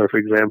 So, for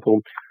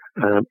example,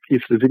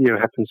 if the video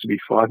happens to be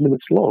 5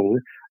 minutes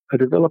long, a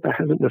developer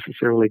hasn't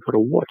necessarily got to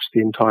watch the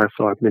entire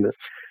 5 minutes.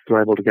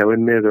 They're able to go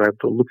in there, they're able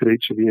to look at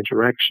each of the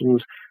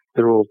interactions.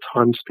 They're all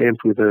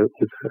time-stamped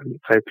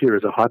they appear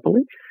as a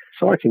hyperlink.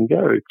 So I can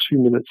go 2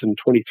 minutes and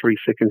 23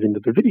 seconds into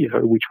the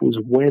video, which was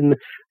when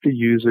the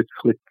user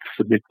clicked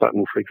the submit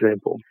button, for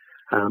example.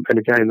 And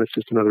again, that's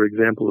just another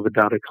example of a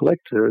data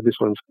collector. This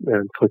one's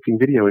collecting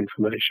video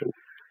information.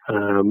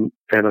 And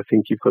I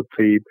think you've got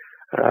the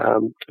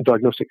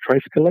diagnostic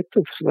trace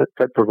collector, so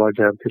that provides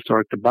our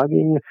historic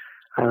debugging.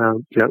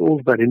 All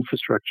of that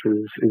infrastructure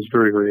is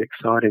very, very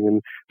exciting, and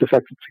the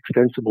fact it's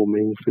extensible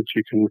means that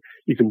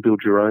you can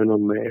build your own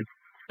on there.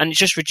 And it's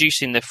just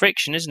reducing the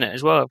friction, isn't it,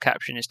 as well, of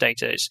capturing this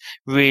data. It's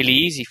really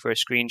easy for a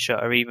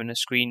screenshot or even a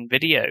screen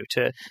video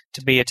to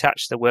be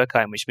attached to the work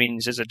item, which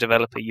means as a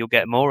developer you'll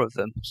get more of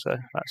them. So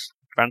that's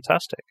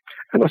fantastic.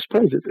 And I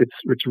suppose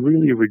it's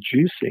really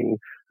reducing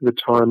the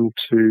time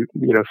to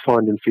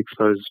find and fix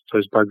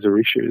those bugs or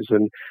issues.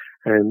 And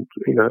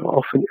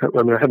often,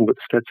 I haven't got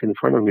the stats in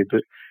front of me,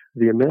 but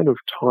the amount of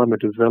time a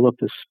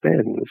developer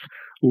spends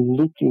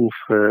looking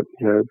for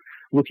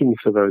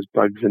those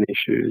bugs and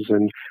issues,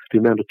 and the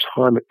amount of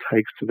time it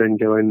takes to then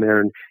go in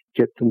there and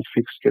get them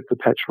fixed, get the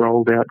patch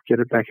rolled out, get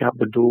it back out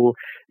the door.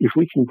 If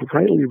we can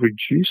greatly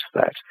reduce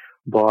that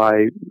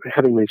by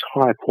having these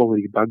higher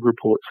quality bug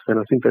reports, then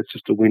I think that's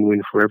just a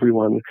win-win for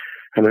everyone.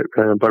 And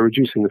by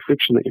reducing the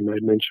friction that you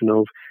made mention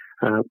of,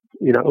 a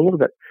lot of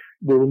that,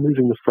 we're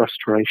removing the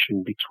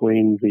frustration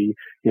between the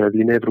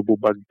inevitable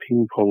bug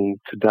ping pong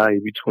today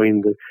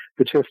between the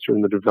tester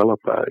and the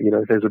developer.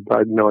 There's a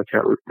bug, no, I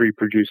can't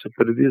reproduce it,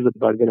 but it is a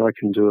bug and I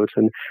can do it.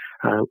 And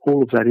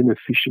all of that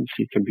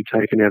inefficiency can be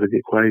taken out of the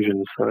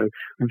equation. So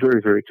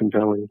very, very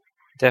compelling.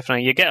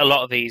 Definitely. You get a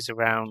lot of these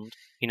around,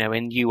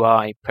 in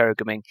UI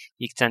programming.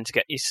 You tend to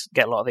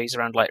get a lot of these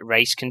around like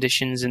race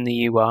conditions in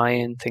the UI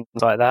and things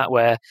like that,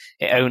 where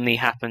it only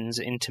happens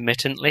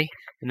intermittently.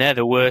 And they're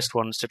the worst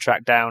ones to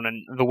track down,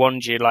 and the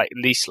ones you're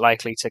least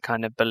likely to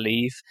kind of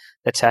believe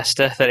the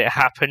tester that it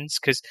happens,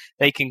 because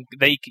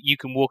you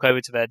can walk over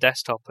to their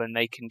desktop and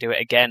they can do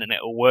it again and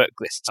it'll work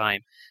this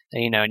time.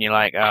 And you're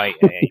like, oh yeah,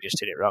 you just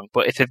did it wrong.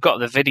 But if they've got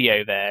the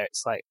video there,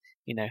 it's like,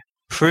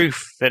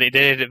 proof that it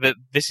did, that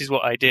this is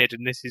what I did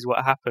and this is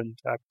what happened,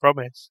 I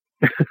promise.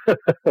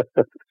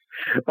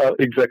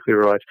 Exactly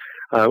right.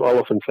 I'll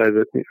often say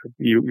that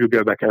you'll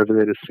go back over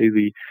there to see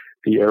the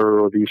error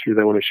or the issue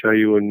they want to show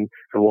you, and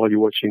while you're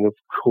watching, of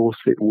course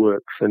it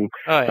works. And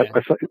I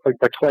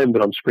claim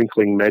that I'm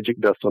sprinkling magic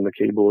dust on the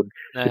keyboard.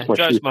 It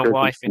drives my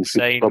wife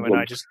insane when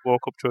I just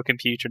walk up to a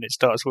computer and it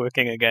starts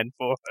working again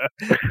for her.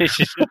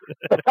 Just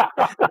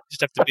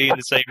have to be in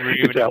the same room.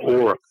 It's our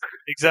aura.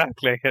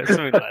 Exactly,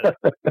 something like that.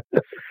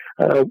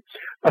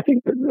 I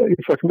think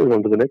if I can move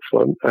on to the next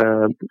one,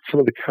 some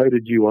of the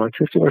coded UI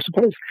testing, I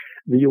suppose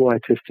the UI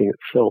testing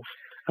itself.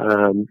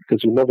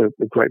 There's another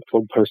great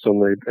blog post on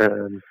the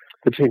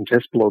Team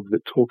Test blog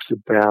that talks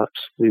about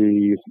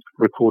the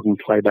record and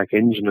playback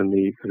engine and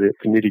the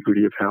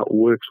nitty-gritty of how it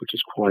works, which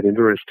is quite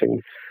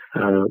interesting.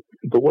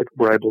 But what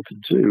we're able to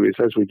do is,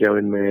 as we go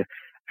in there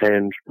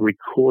and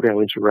record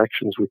our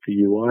interactions with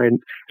the UI,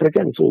 and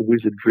again, it's all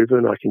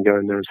wizard-driven. I can go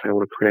in there and say, I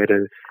want to create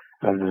a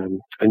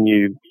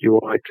new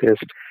UI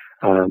test.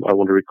 I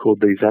want to record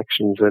these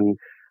actions, and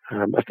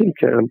I think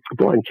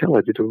Brian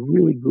Keller did a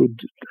really good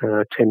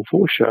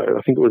 10.4 show.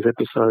 I think it was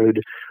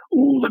episode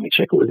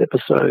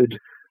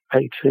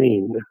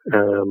 18.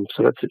 So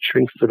that's at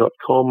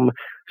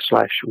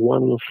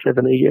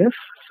shrinkster.com/17EF,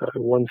 so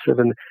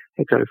 17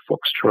 Echo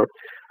Foxtrot.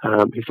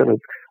 He's done a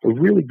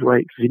really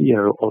great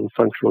video on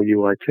functional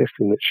UI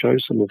testing that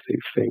shows some of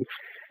these things.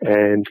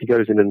 And he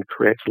goes in and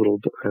creates he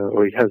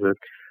has a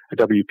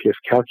WPF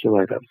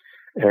calculator.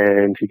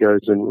 And he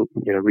goes and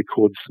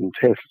records some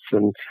tests.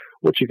 And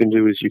what you can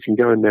do is you can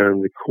go in there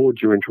and record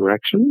your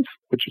interactions,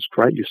 which is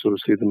great. You sort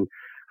of see them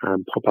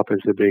pop up as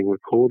they're being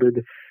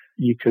recorded.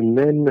 You can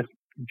then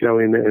go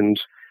in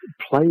and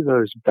play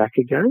those back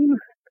again.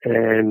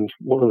 And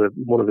one of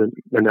the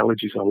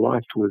analogies I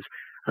liked was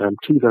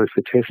TiVo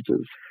for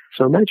testers.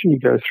 So imagine you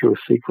go through a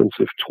sequence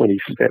of 20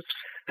 steps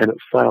and it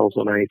fails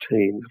on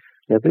 18.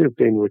 Now, they've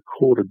been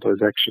recorded,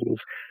 those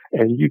actions,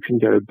 and you can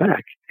go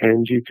back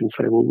and you can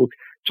say, well, look,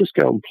 just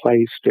go and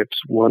play steps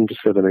 1 to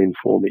 17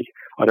 for me.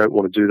 I don't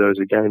want to do those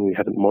again. We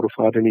haven't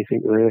modified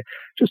anything there.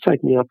 Just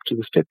take me up to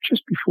the step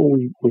just before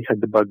we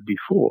had the bug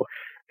before.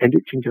 And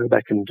it can go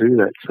back and do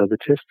that. So the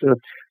tester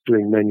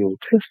doing manual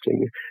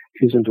testing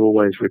isn't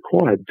always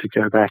required to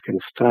go back and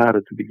start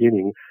at the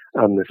beginning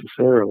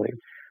unnecessarily.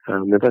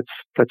 Now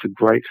that's a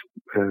great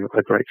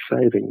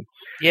saving.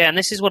 Yeah, and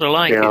this is what I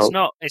like.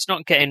 Now, it's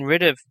not getting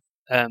rid of.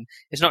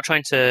 It's not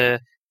trying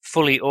to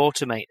fully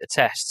automate the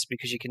tests,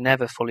 because you can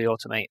never fully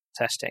automate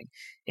testing.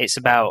 It's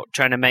about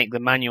trying to make the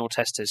manual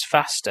testers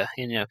faster,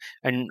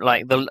 and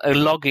like a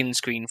login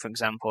screen, for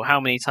example. How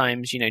many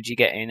times, do you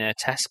get in a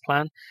test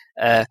plan?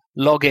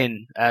 Log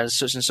in as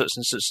such and such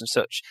and such and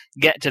such.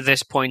 Get to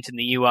this point in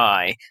the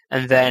UI,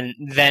 and then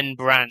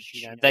branch.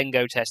 Then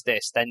go test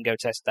this. Then go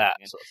test that.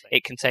 Sort of thing.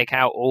 It can take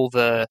out all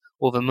the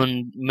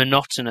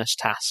monotonous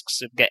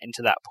tasks of getting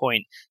to that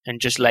point,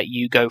 and just let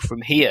you go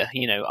from here.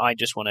 I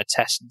just want to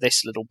test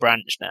this little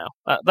branch now.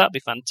 That'd be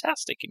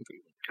fantastic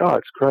improvement. Oh,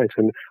 it's great.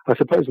 And I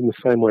suppose in the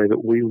same way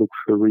that we look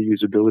for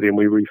reusability and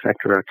we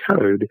refactor our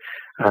code,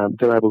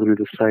 they're able to do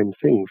the same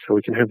thing. So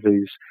we can have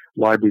these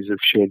libraries of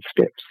shared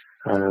steps.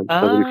 So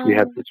that if we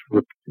have this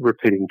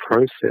repeating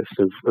process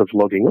of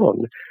logging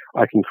on,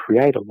 I can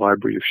create a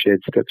library of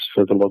shared steps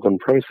for the log-on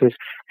process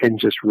and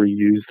just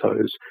reuse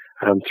those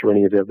through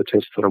any of the other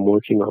tests that I'm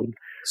working on.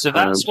 So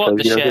that's what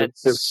the shared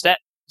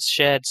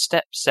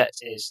step set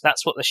is.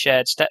 That's what the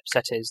shared step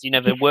set is.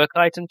 The work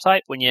item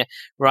type, when you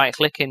right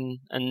click in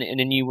a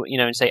new,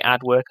 and say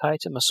add work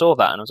item. I saw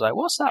that and I was like,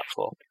 what's that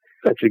for?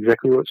 That's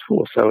exactly what it's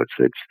for. So it's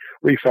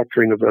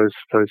refactoring of those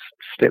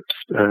steps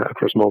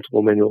across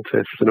multiple manual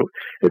tests, and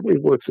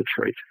it works a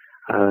treat.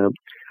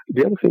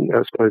 The other thing,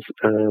 I suppose,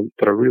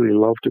 that I really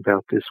loved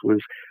about this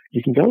was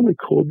you can go and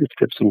record the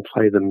steps and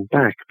play them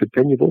back, but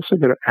then you've also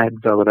got to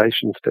add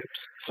validation steps.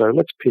 So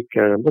let's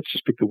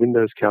just pick the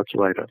Windows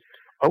calculator.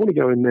 I want to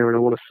go in there and I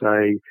want to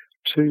say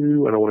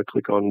 2, and I want to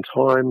click on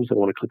times, I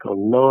want to click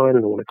on 9,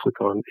 and I want to click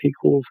on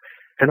equals,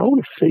 and I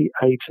want to see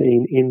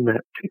 18 in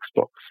that text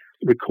box.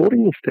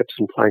 Recording the steps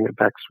and playing it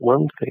back is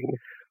one thing,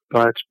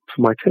 but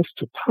for my test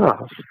to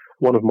pass,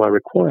 one of my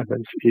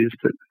requirements is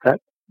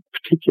that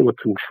particular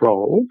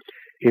control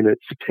in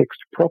its text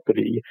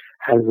property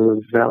has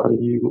a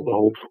value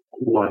of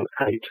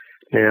 18.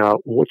 Now,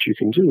 what you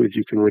can do is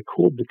you can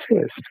record the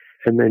test,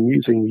 and then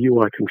using the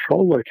UI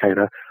control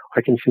locator,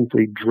 I can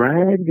simply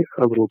drag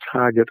a little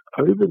target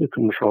over the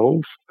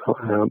controls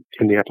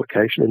in the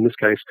application, in this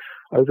case,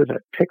 over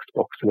that text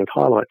box, and it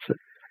highlights it.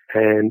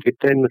 And it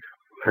then,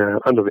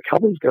 under the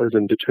covers, goes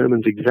and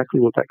determines exactly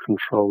what that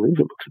control is. It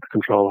looks at the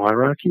control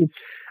hierarchy,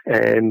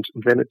 and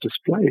then it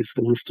displays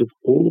the list of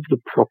all of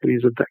the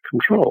properties of that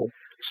control.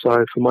 So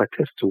for my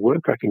test to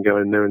work, I can go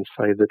in there and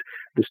say that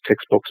this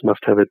text box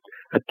must have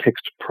a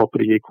text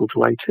property equal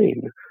to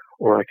 18.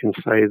 Or I can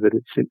say that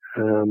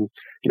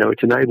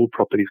its enabled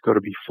property's got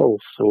to be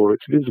false, or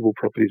its visible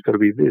property's got to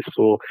be this,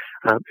 or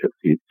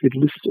it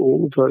lists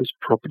all of those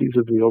properties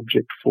of the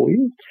object for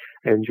you,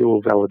 and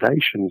your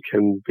validation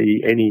can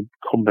be any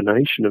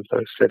combination of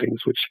those settings,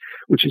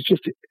 which is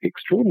just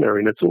extraordinary,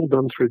 and it's all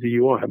done through the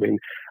UI. I mean,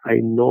 a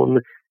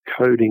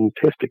non-coding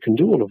tester can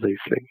do all of these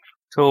things.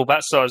 Cool.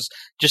 That's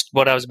just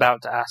what I was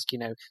about to ask.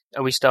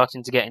 Are we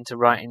starting to get into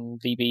writing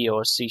VB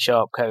or C#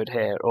 code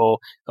here, or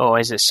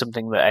is it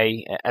something that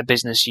a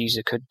business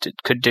user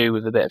could do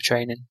with a bit of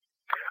training?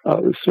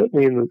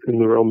 Certainly in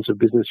the realms of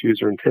business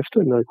user and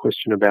tester, no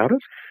question about it.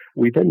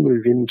 We then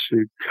move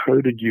into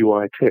coded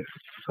UI tests.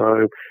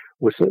 So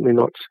we're certainly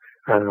not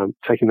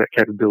taking that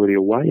capability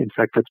away. In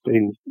fact, that's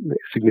been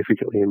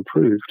significantly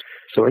improved.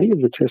 So any of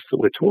the tests that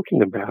we're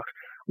talking about,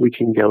 we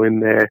can go in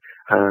there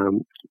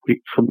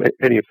from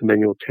any of the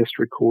manual test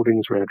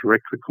recordings or our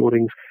direct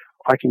recordings.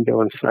 I can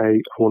go and say,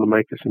 I want to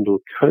make this into a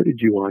coded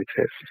UI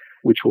test,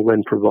 which will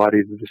then provide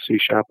either the C#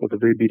 or the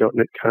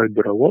VB.NET code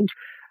that I want.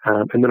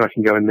 And then I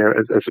can go in there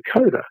as a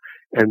coder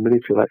and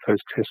manipulate those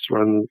tests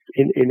run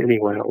in any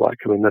way I like.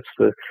 I mean,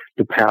 that's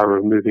the power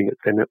of moving it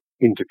then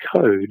into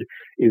code,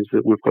 is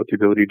that we've got the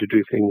ability to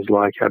do things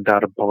like our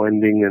data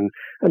binding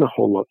and a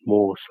whole lot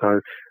more. So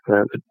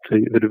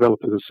the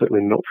developers are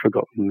certainly not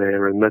forgotten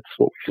there, and that's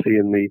what we see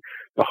in the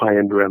high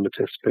end around the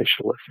test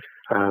specialist.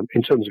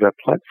 In terms of our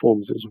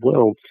platforms as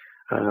well,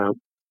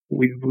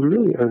 we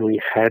really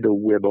only had a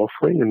web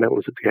offering, and that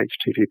was at the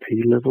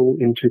HTTP level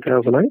in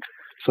 2008.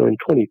 So in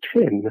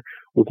 2010,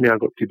 we've now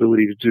got the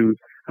ability to do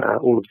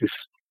all of this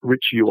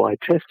rich UI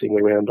testing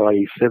around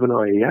IE7,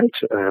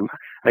 IE8,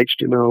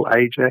 HTML,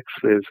 AJAX.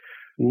 There's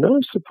no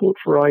support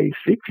for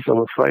IE6.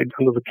 I'm afraid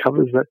under the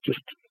covers that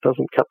just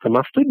doesn't cut the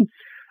mustard.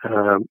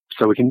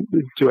 So we can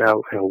do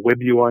our web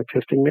UI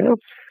testing now.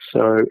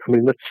 So, I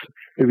mean,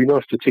 it'd be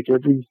nice to tick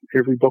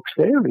every box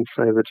there and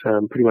say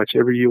that pretty much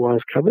every UI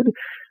is covered.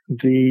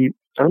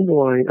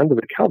 Under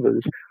the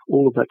covers,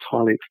 all of that's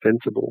highly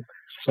extensible.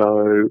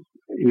 So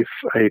if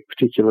a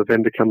particular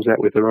vendor comes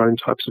out with their own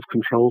types of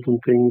controls and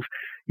things,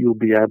 you'll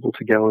be able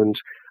to go and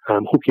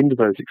hook into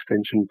those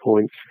extension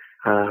points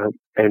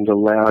and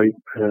allow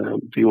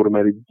the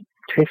automated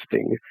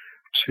testing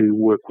to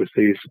work with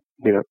these,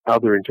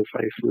 other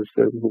interfaces,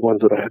 the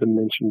ones that I hadn't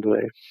mentioned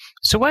there.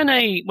 So when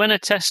a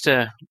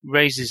tester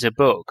raises a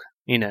bug,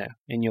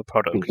 in your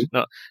product,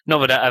 mm-hmm.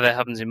 not that ever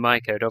happens in my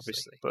code,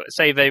 obviously, but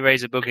say they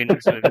raise a bug in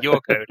some of your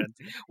code, and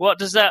what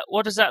does that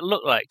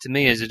look like to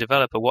me as a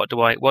developer? What do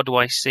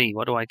I see?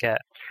 What do I get?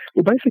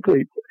 Well,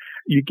 basically,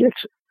 you get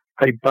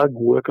a bug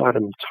work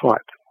item type,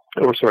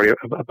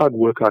 a bug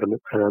work item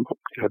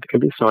that can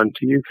be assigned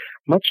to you,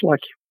 much like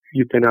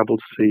you've been able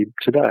to see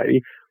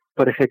today,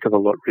 but a heck of a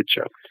lot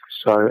richer.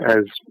 So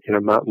as,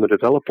 Martin the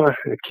developer,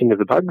 king of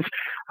the bugs,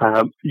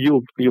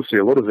 you'll see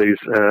a lot of these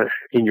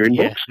in your inbox.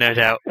 Yeah, no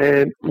doubt.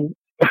 And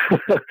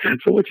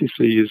so what you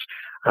see is,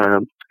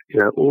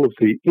 all of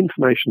the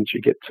information that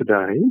you get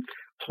today,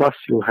 plus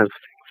you'll have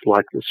things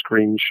like the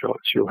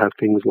screenshots, you'll have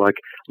things like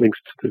links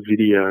to the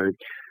video,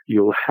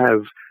 you'll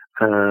have,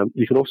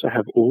 you can also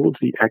have all of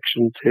the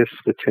action tests,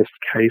 the test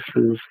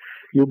cases.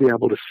 You'll be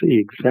able to see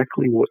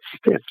exactly what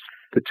steps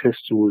the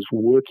tester was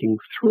working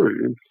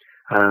through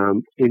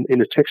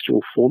in a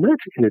textual format,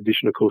 in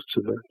addition, of course,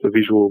 to the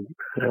visual,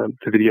 the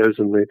videos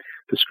and the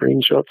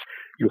screenshots.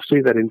 You'll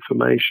see that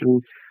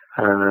information.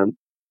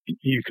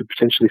 You could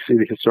potentially see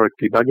the historic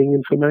debugging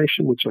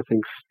information, which I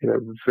think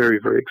is very,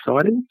 very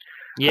exciting.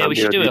 Yeah, we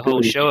should do a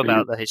whole show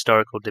about the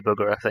historical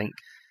debugger, I think.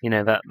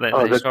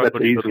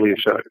 That's easily a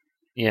show.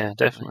 Yeah,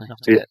 definitely. I'll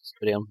have to get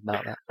somebody on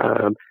about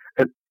that.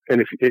 And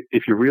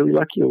if you're really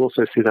lucky, you'll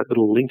also see that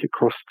little link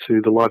across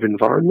to the live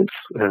environments.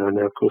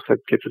 Now, of course, that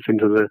gets us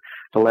into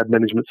the lab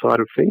management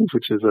side of things,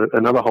 which is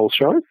another whole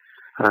show.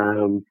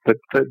 But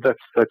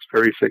that's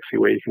very sexy,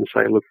 where you can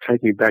say, look,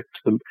 take me back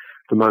to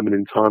the moment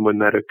in time when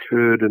that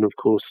occurred, and of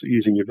course,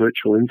 using your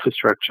virtual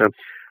infrastructure,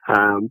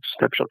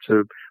 snapshots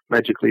are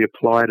magically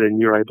applied, and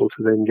you're able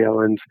to then go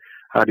and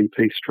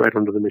RDP straight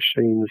onto the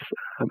machines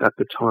at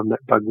the time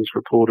that bug was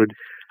reported.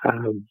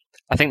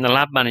 I think the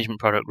lab management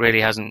product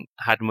really hasn't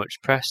had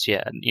much press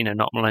yet.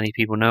 Not many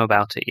people know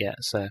about it yet.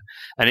 So,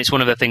 and it's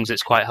one of the things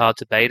that's quite hard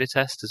to beta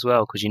test as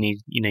well, because you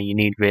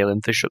need real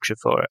infrastructure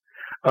for it.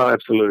 Oh,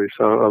 absolutely.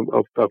 So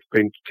I've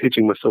been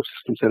teaching myself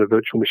System Center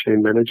Virtual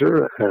Machine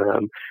Manager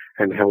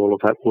and how all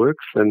of that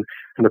works, and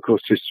of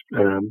course just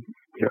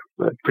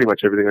pretty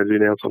much everything I do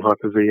now is on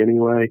Hyper-V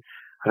anyway.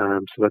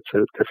 So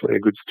that's definitely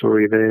a good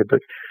story there.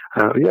 But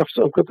yeah,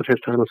 so I've got the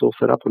test harness all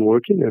set up and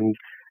working, and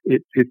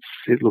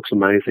it looks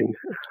amazing.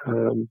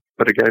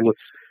 But again,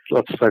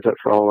 let's save that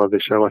for a whole other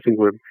show. I think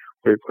we're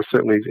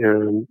certainly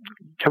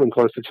coming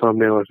close to time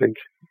now, I think.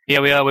 Yeah,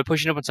 we are. We're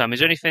pushing up on time. Is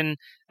there anything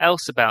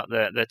else about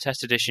the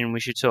test edition we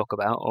should talk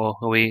about, or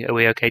are we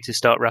okay to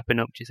start wrapping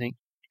up, do you think?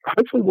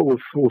 Hopefully what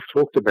we've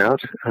talked about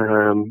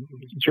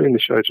during the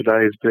show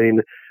today has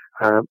been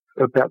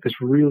about this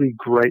really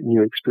great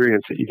new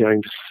experience that you're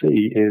going to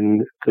see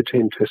in the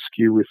 10 test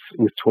SKU with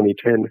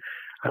 2010.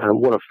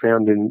 What I've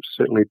found in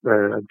certainly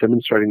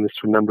demonstrating this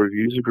to a number of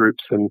user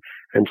groups and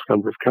to a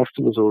number of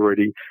customers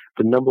already,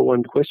 the number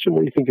one question,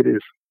 what do you think it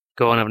is?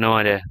 Go on, I have no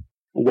idea.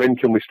 When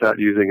can we start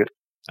using it?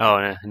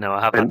 Oh, no,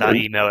 I have had that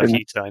email a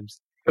few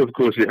times. Of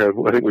course you have.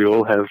 I think we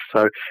all have.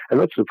 So, and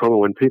that's the problem.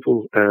 When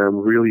people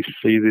really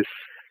see this,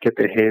 get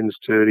their hands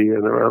dirty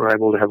and are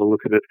able to have a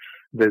look at it,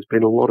 there's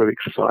been a lot of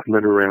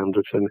excitement around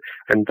it,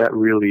 and that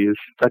really is,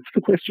 that's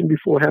the question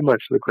before how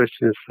much. The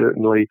question is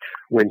certainly,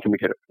 when can we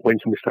get it? When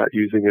can we start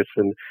using it?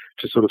 And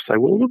to sort of say,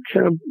 well, look,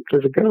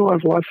 there's a Go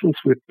Live license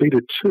with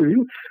Beta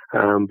 2,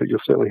 but you'll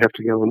certainly have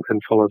to go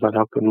and follow that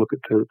up and look at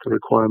the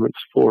requirements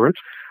for it.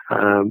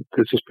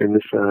 There's just been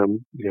this,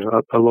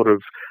 a lot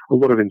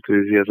of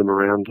enthusiasm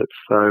around it.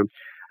 So,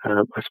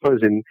 I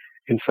suppose in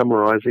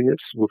summarising it,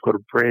 we've got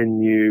a brand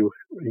new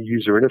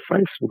user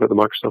interface. We've got the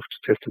Microsoft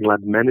Test and Lab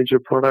Manager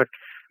product.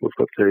 We've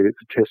got the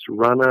Test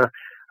Runner,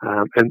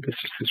 and this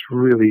is this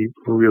really,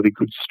 really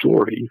good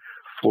story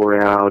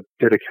for our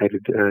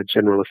dedicated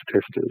generalist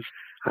testers.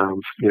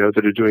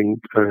 That are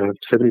doing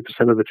 70%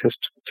 of the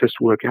test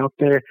work out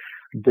there.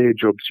 Their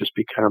jobs just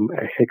become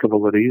a heck of a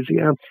lot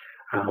easier.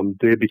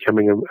 They're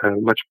becoming a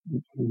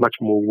much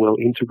more well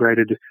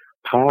integrated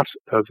part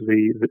of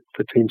the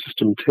team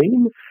system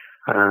team.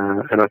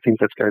 And I think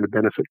that's going to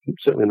benefit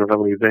certainly not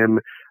only them,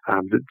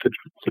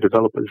 the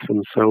developers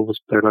themselves,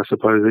 but I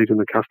suppose even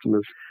the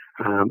customers.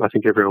 I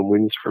think everyone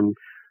wins from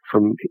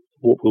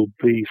what will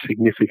be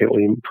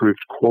significantly improved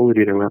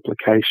quality in our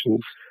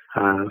applications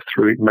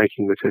through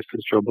making the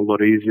tester's job a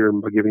lot easier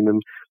and by giving them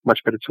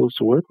much better tools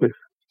to work with.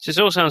 So this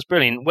all sounds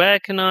brilliant. Where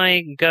can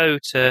I go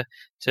to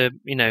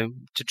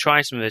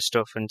try some of this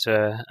stuff and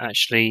to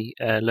actually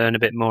learn a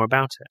bit more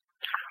about it?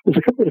 There's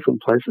a couple of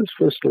different places.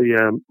 Firstly,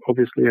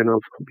 obviously, and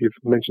you've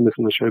mentioned this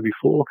on the show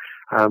before,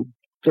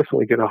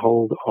 definitely get a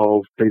hold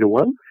of Beta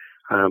 1,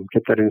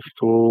 get that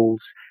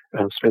installed,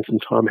 spend some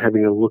time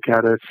having a look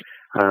at it.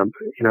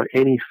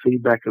 Any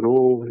feedback at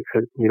all,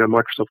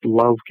 Microsoft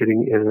love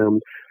getting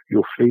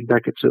your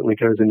feedback. It certainly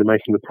goes into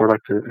making the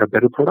product a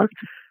better product.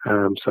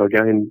 So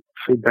again,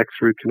 feedback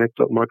through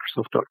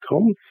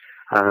connect.microsoft.com.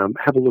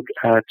 Have a look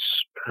at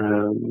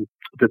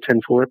the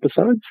 10.4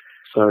 episodes.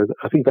 So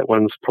I think that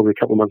one's probably a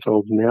couple of months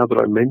old now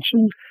that I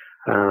mentioned.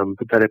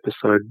 But that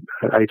episode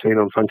 18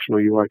 on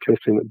functional UI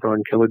testing that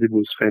Brian Keller did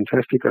was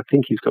fantastic. I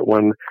think he's got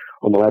one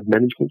on the lab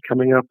management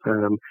coming up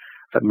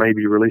that may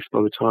be released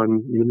by the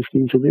time you're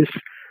listening to this.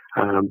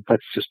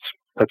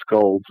 That's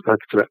gold.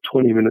 It's about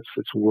 20 minutes.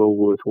 It's well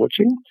worth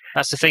watching.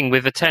 That's the thing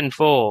with the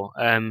 10.4.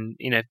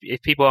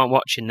 If people aren't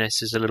watching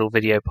this as a little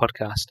video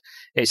podcast,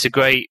 it's a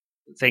great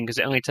thing because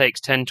it only takes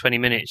 10-20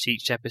 minutes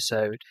each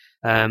episode,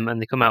 and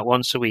they come out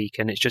once a week,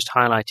 and it's just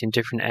highlighting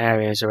different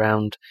areas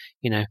around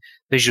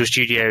Visual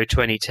Studio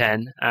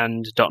 2010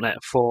 and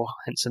 .NET 4,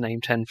 hence the name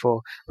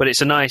 10.4. But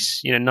it's a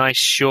nice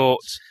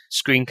short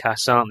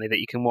screencasts, aren't they, that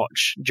you can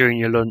watch during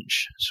your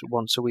lunch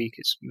once a week.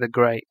 They're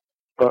great.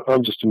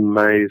 I'm just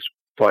amazed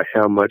by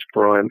how much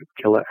Brian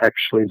Keller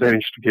actually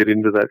managed to get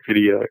into that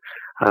video.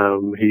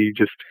 He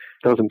just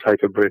doesn't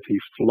take a breath. He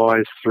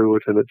flies through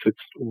it, and it's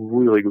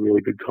really,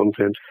 really good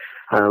content.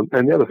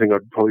 And the other thing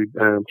I'd probably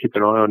keep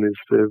an eye on is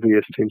the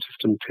VS Team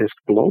System Test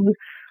blog.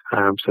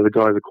 So the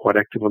guys are quite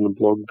active on the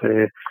blog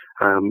there.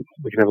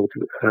 We can have a look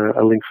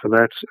at a link for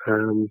that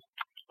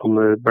on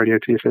the Radio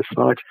TFS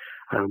site.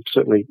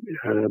 Certainly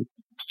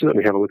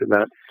have a look at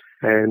that.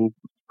 And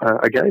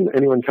again,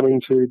 anyone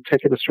coming to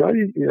TechEd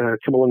Australia,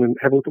 come along and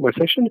have a look at my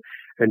session,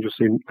 and you'll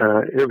see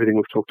everything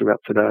we've talked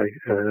about today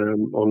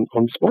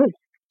on display.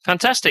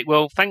 Fantastic.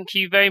 Well, thank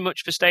you very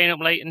much for staying up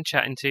late and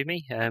chatting to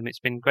me. It's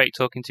been great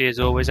talking to you as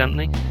always,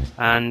 Anthony,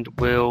 and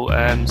we'll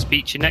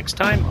speak to you next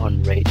time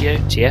on Radio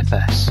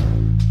TFS.